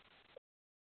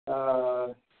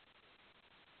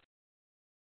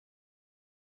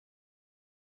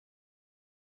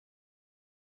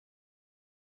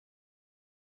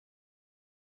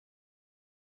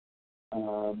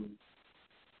um,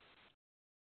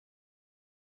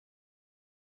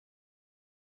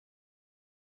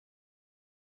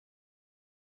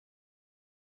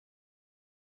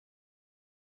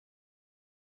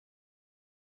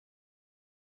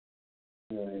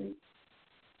 okay.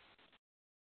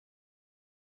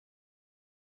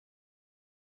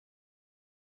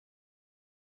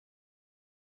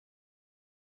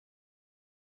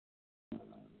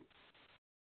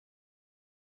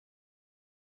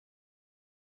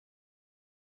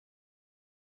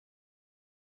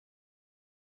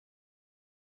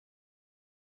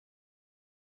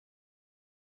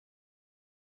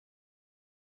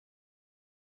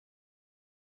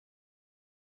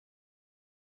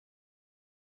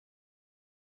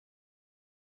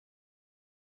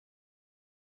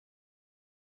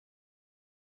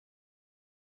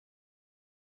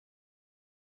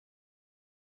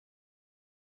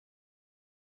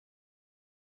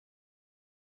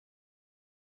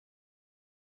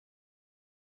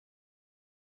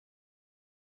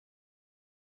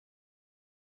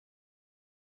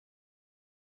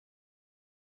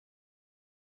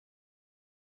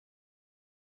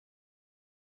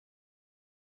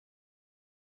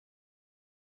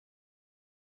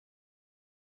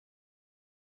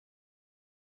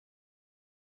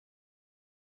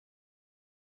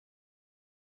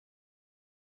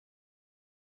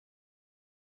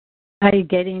 Are you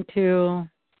getting to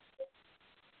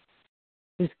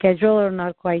schedule or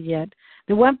not quite yet?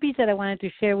 The one piece that I wanted to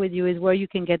share with you is where you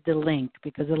can get the link,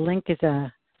 because the link is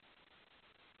a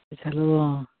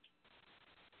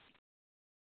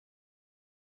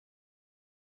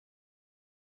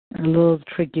little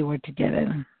tricky where to get it.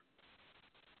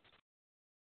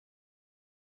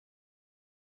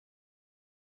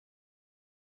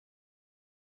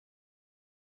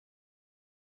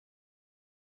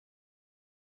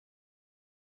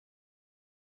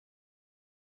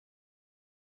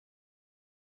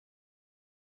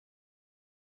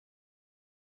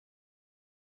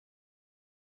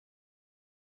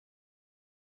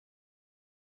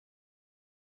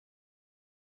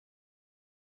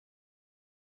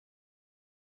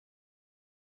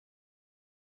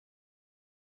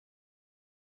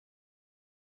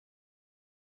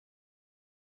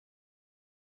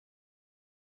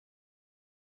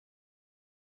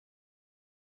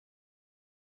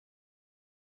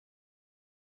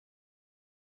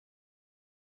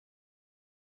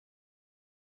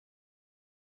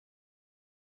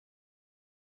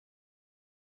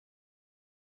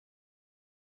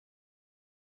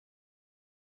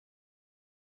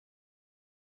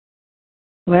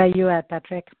 Where are you at,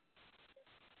 Patrick?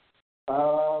 Yeah,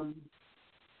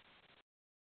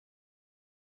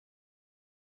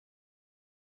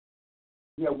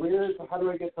 how do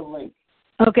I get the link?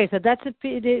 Okay, so that's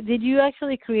did you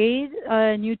actually create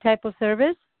a new type of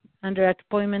service under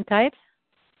appointment types?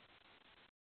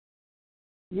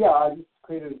 Yeah, I just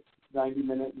created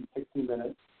 90-minute and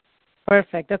 60-minute.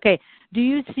 Perfect. Okay. Do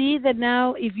you see that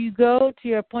now if you go to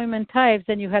your appointment types,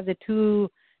 then you have the two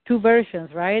versions,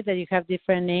 right? That you have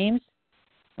different names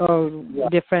or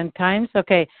different times?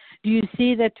 Okay. Do you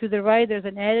see that to the right there's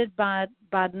an edit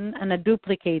button and a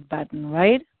duplicate button,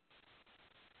 right?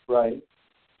 Right.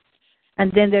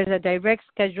 And then there's a direct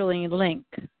scheduling link.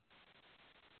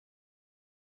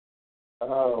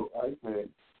 Oh, okay.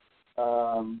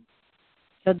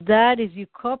 So that is, you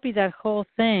copy that whole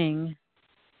thing.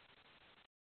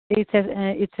 It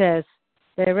says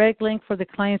direct link for the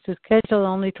clients to schedule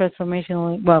only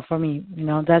transformational. Well, for me,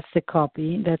 that's the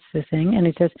copy. That's the thing. And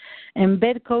it says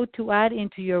embed code to add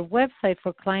into your website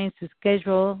for clients to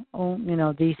schedule,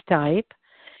 these type.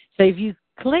 So if you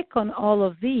click on all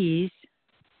of these.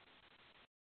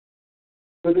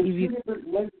 So there's two different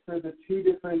links for the two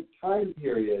different time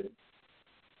periods.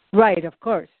 Right, of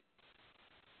course.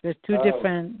 There's two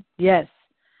different. Yes.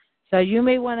 So you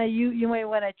may want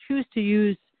to choose to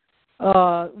use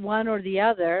one or the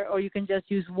other, or you can just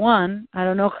use one. I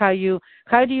don't know how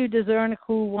do you discern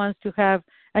who wants to have,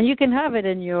 and you can have it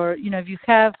in your, if you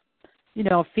have,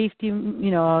 60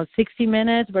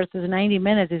 minutes versus 90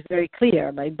 minutes is very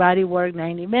clear. Like body work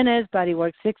 90 minutes, body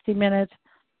work 60 minutes.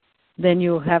 Then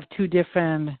you have two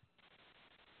different,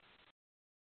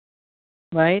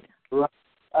 right? Right.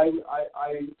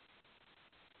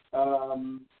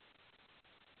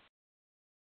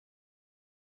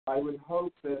 I would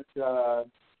hope that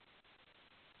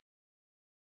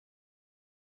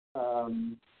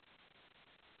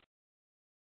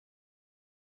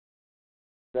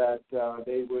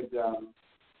they would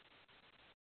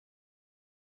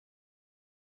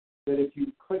that if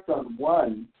you click on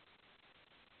one,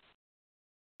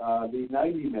 the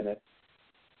 90 minutes,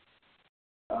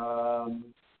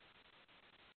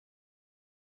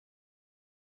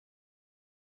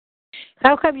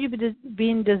 How have you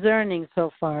been discerning so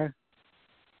far?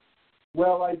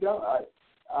 Well, I don't.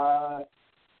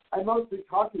 I'm mostly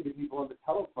talking to people on the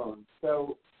telephone,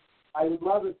 so I would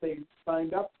love if they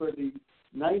signed up for the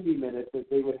 90 minutes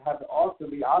that they would have also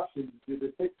the option to do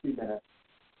the 60 minutes.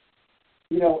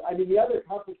 The other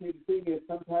complicated thing is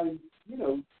sometimes,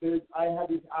 I have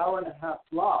these hour and a half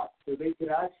blocks, so they could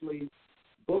actually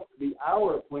book the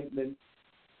hour appointment.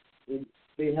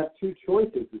 They have two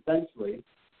choices, essentially.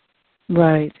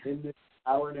 Right. In this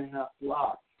hour and a half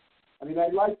block.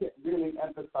 I'd like to really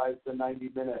emphasize the 90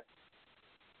 minutes.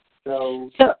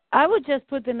 So I would just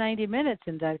put the 90 minutes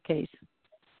in that case.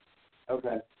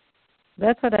 Okay.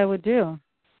 That's what I would do.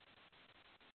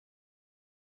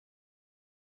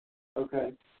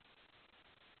 Okay.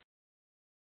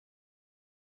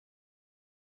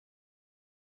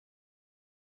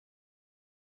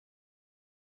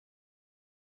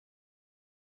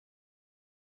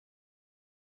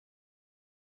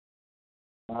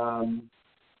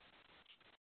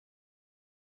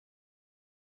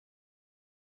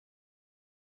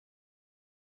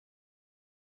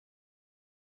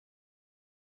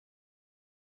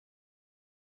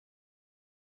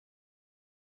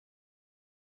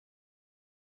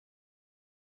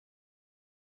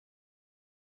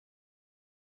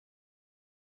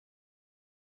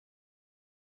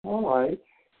 All right.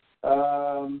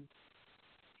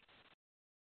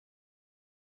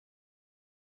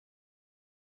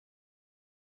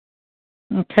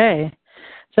 Okay.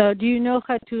 So do you know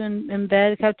how to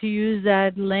embed, how to use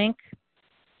that link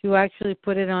to actually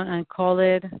put it on and call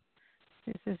it?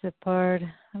 This is the part,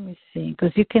 let me see,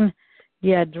 because you can,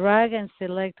 drag and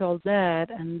select all that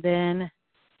and then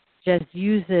just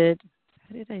use it.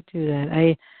 How did I do that?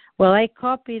 I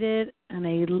copied it and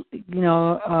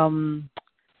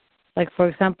like for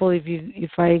example,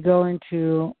 if I go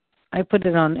into, I put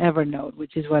it on Evernote,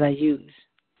 which is what I use.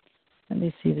 Let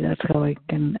me see if that's how I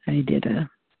did it.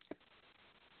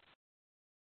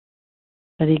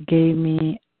 That he gave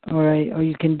me, or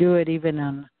you can do it even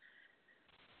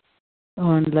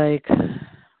on like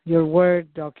your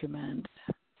Word document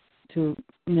to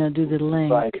do the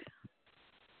link. Right.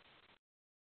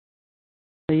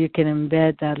 So you can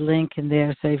embed that link in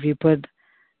there. So if you put,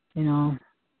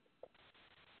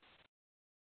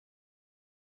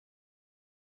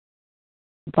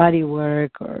 body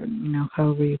work or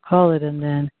however you call it, and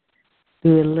then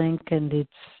do a link, and it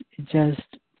just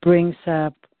brings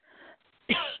up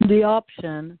the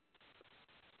option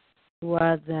to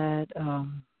add that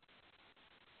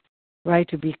right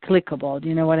to be clickable. Do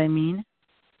you know what I mean?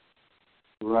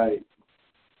 Right.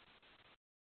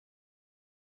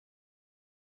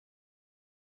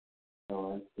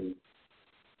 Oh, I see.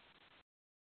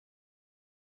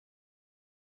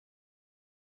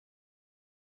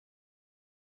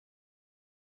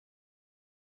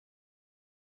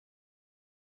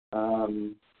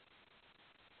 Um,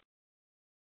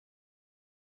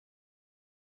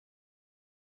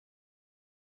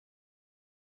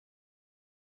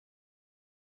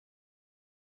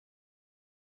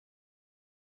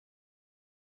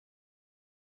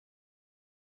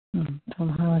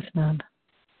 Somehow it's not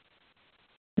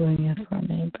doing it for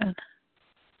me, but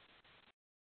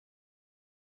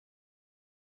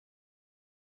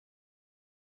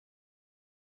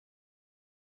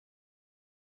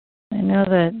I know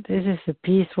that this is a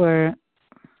piece where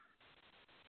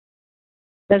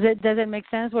does it make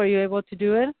sense? Were you able to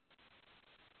do it?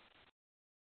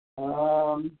 I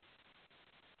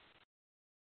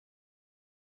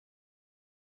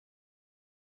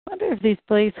wonder if this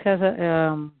place has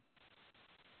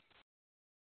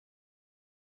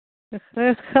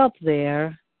there's help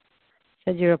there.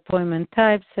 Set your appointment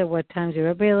type, set what times you're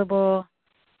available,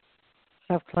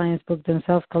 have clients book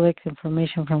themselves, collect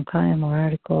information from client or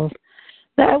articles.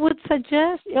 That I would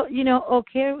suggest,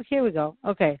 okay, here we go.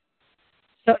 Okay.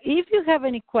 So if you have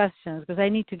any questions, because I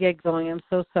need to get going, I'm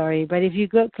so sorry, but if you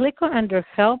click on under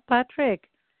help, Patrick,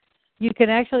 you can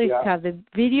actually have the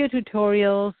video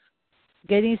tutorials,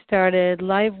 getting started,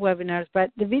 live webinars,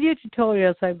 but the video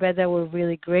tutorials, I bet that were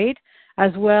really great,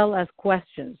 as well as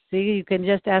questions. See, you can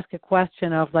just ask a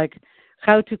question of like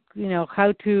how to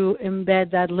embed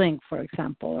that link, for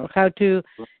example, or how to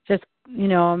just,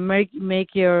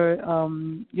 make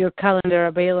your calendar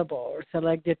available or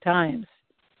select the times.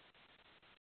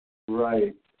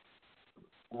 right.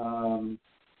 All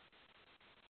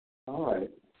right.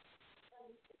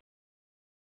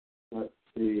 Let's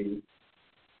see.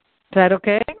 Is that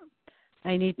okay?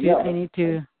 I need to. Yeah,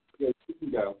 you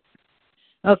can go.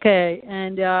 Okay,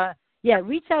 and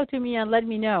reach out to me and let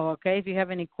me know, okay, if you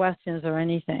have any questions or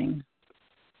anything.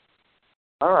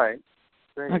 All right.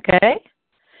 Great. Okay,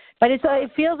 but it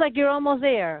feels like you're almost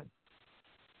there.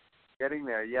 Getting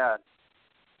there, yes.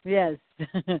 Yes,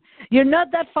 you're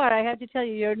not that far. I have to tell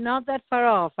you, you're not that far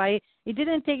off. It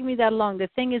didn't take me that long. The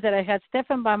thing is that I had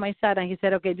Stefan by my side, and he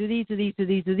said, okay, do these, do these, do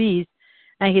these, do these.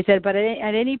 And he said, but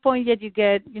at any point that you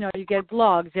get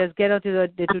blogs, just get onto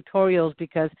the tutorials,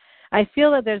 because I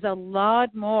feel that there's a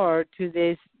lot more to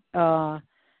this, to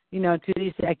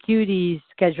this acuity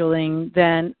scheduling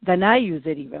than I use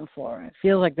it even for. It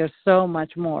feels like there's so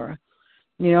much more,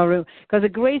 because the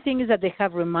great thing is that they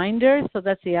have reminders. So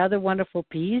that's the other wonderful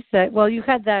piece. You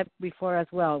had that before as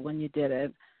well when you did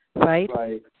it, right?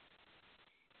 Right.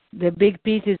 The big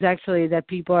piece is actually that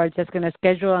people are just going to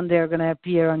schedule and they're going to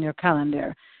appear on your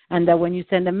calendar. And that when you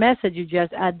send a message, you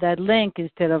just add that link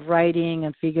instead of writing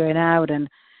and figuring out and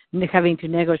having to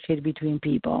negotiate between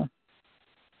people.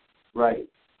 Right.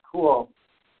 Cool.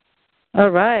 All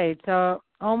right. So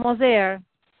almost there.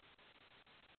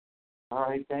 All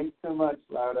right. Thanks so much,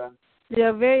 Laura.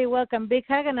 You're very welcome. Big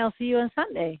hug, and I'll see you on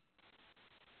Sunday.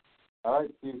 All right.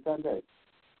 See you Sunday.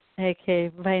 Okay.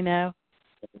 Bye now.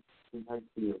 Big hug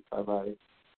to you. Bye-bye.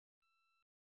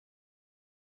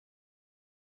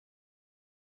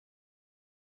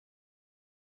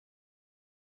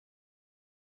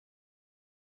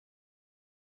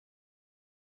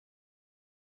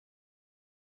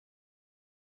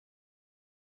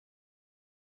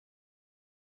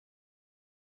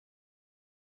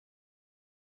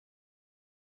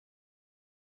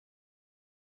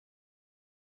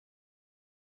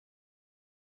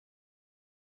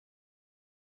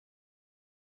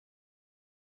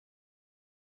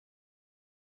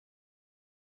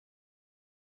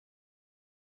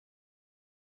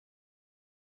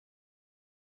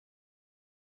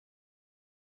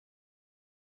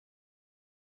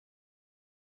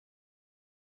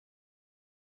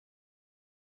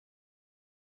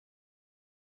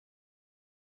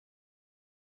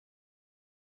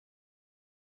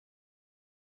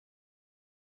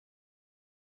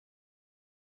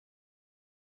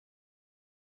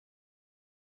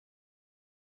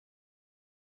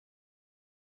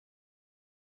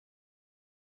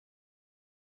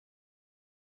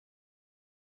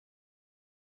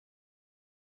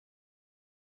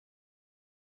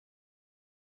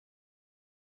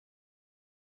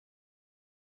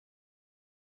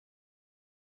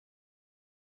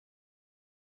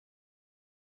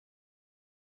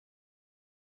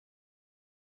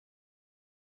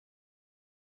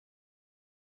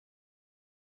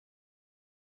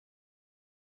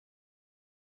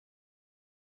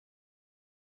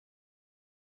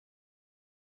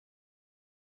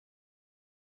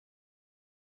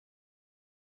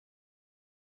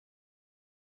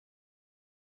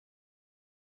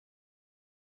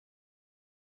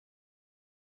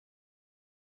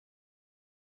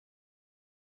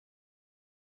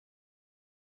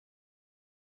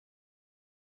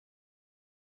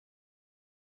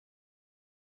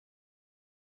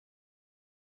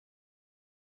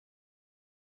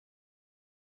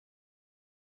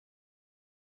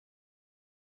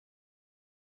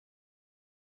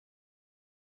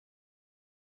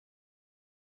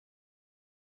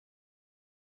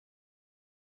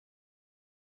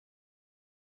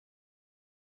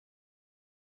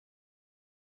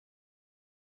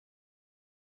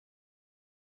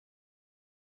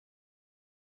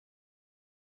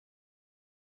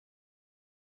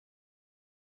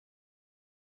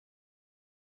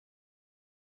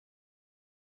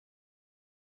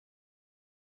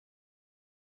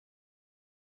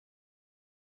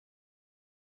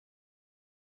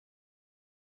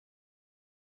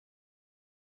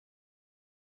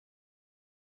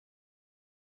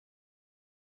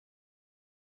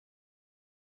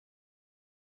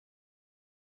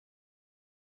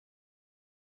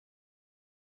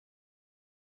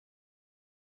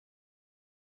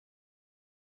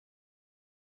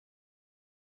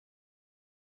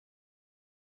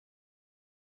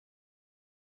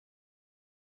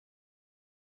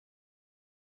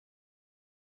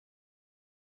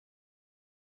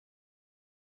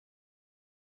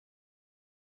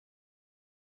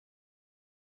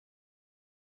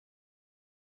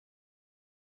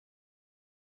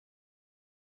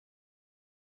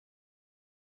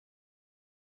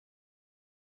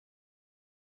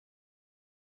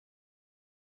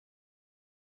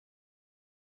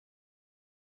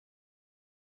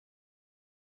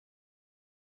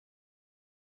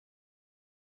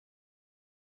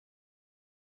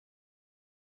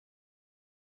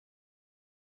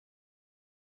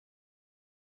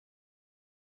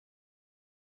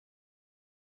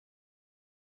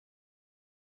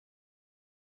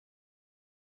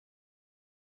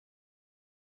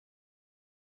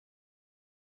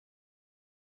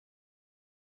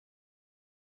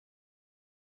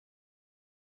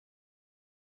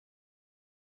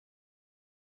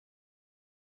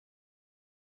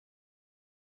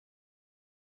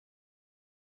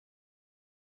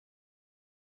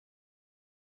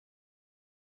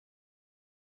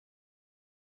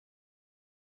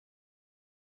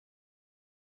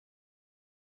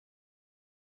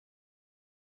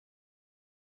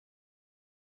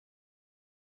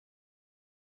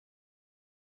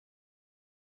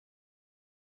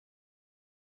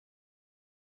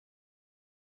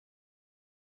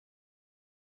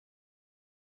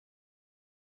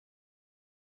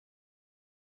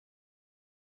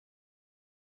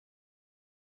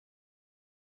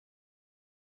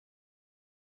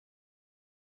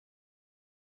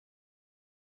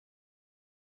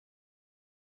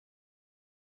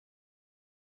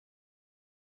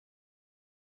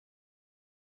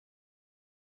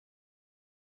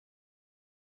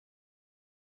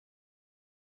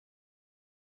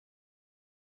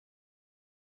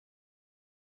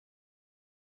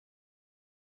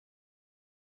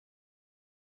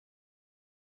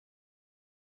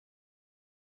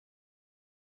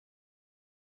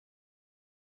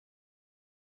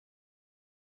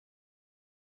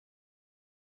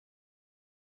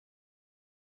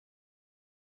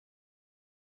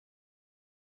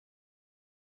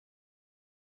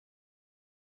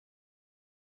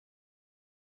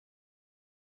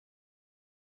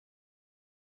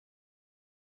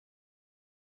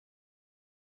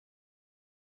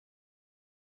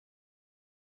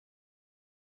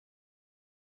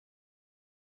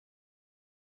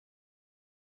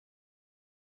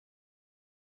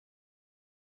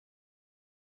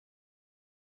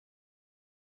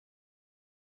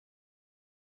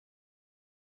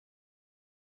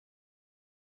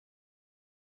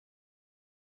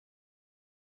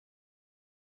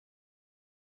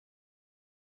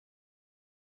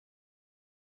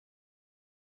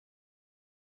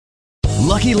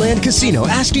 Lucky Land Casino,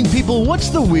 asking people, what's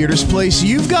the weirdest place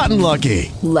you've gotten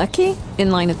lucky? Lucky? In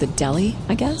line at the deli,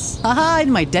 I guess? Aha,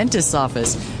 in my dentist's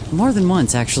office. More than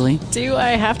once, actually. Do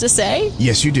I have to say?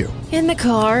 Yes, you do. In the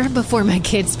car before my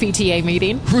kids' PTA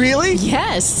meeting. Really?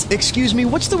 Yes. Excuse me,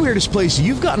 what's the weirdest place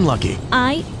you've gotten lucky?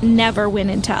 I never win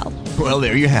and tell. Well,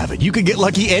 there you have it. You can get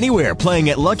lucky anywhere, playing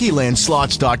at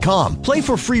LuckyLandSlots.com. Play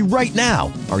for free right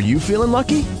now. Are you feeling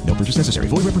lucky? No purchase necessary.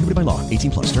 Void where prohibited by law.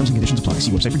 18 plus. Terms and conditions apply.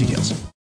 See website for details.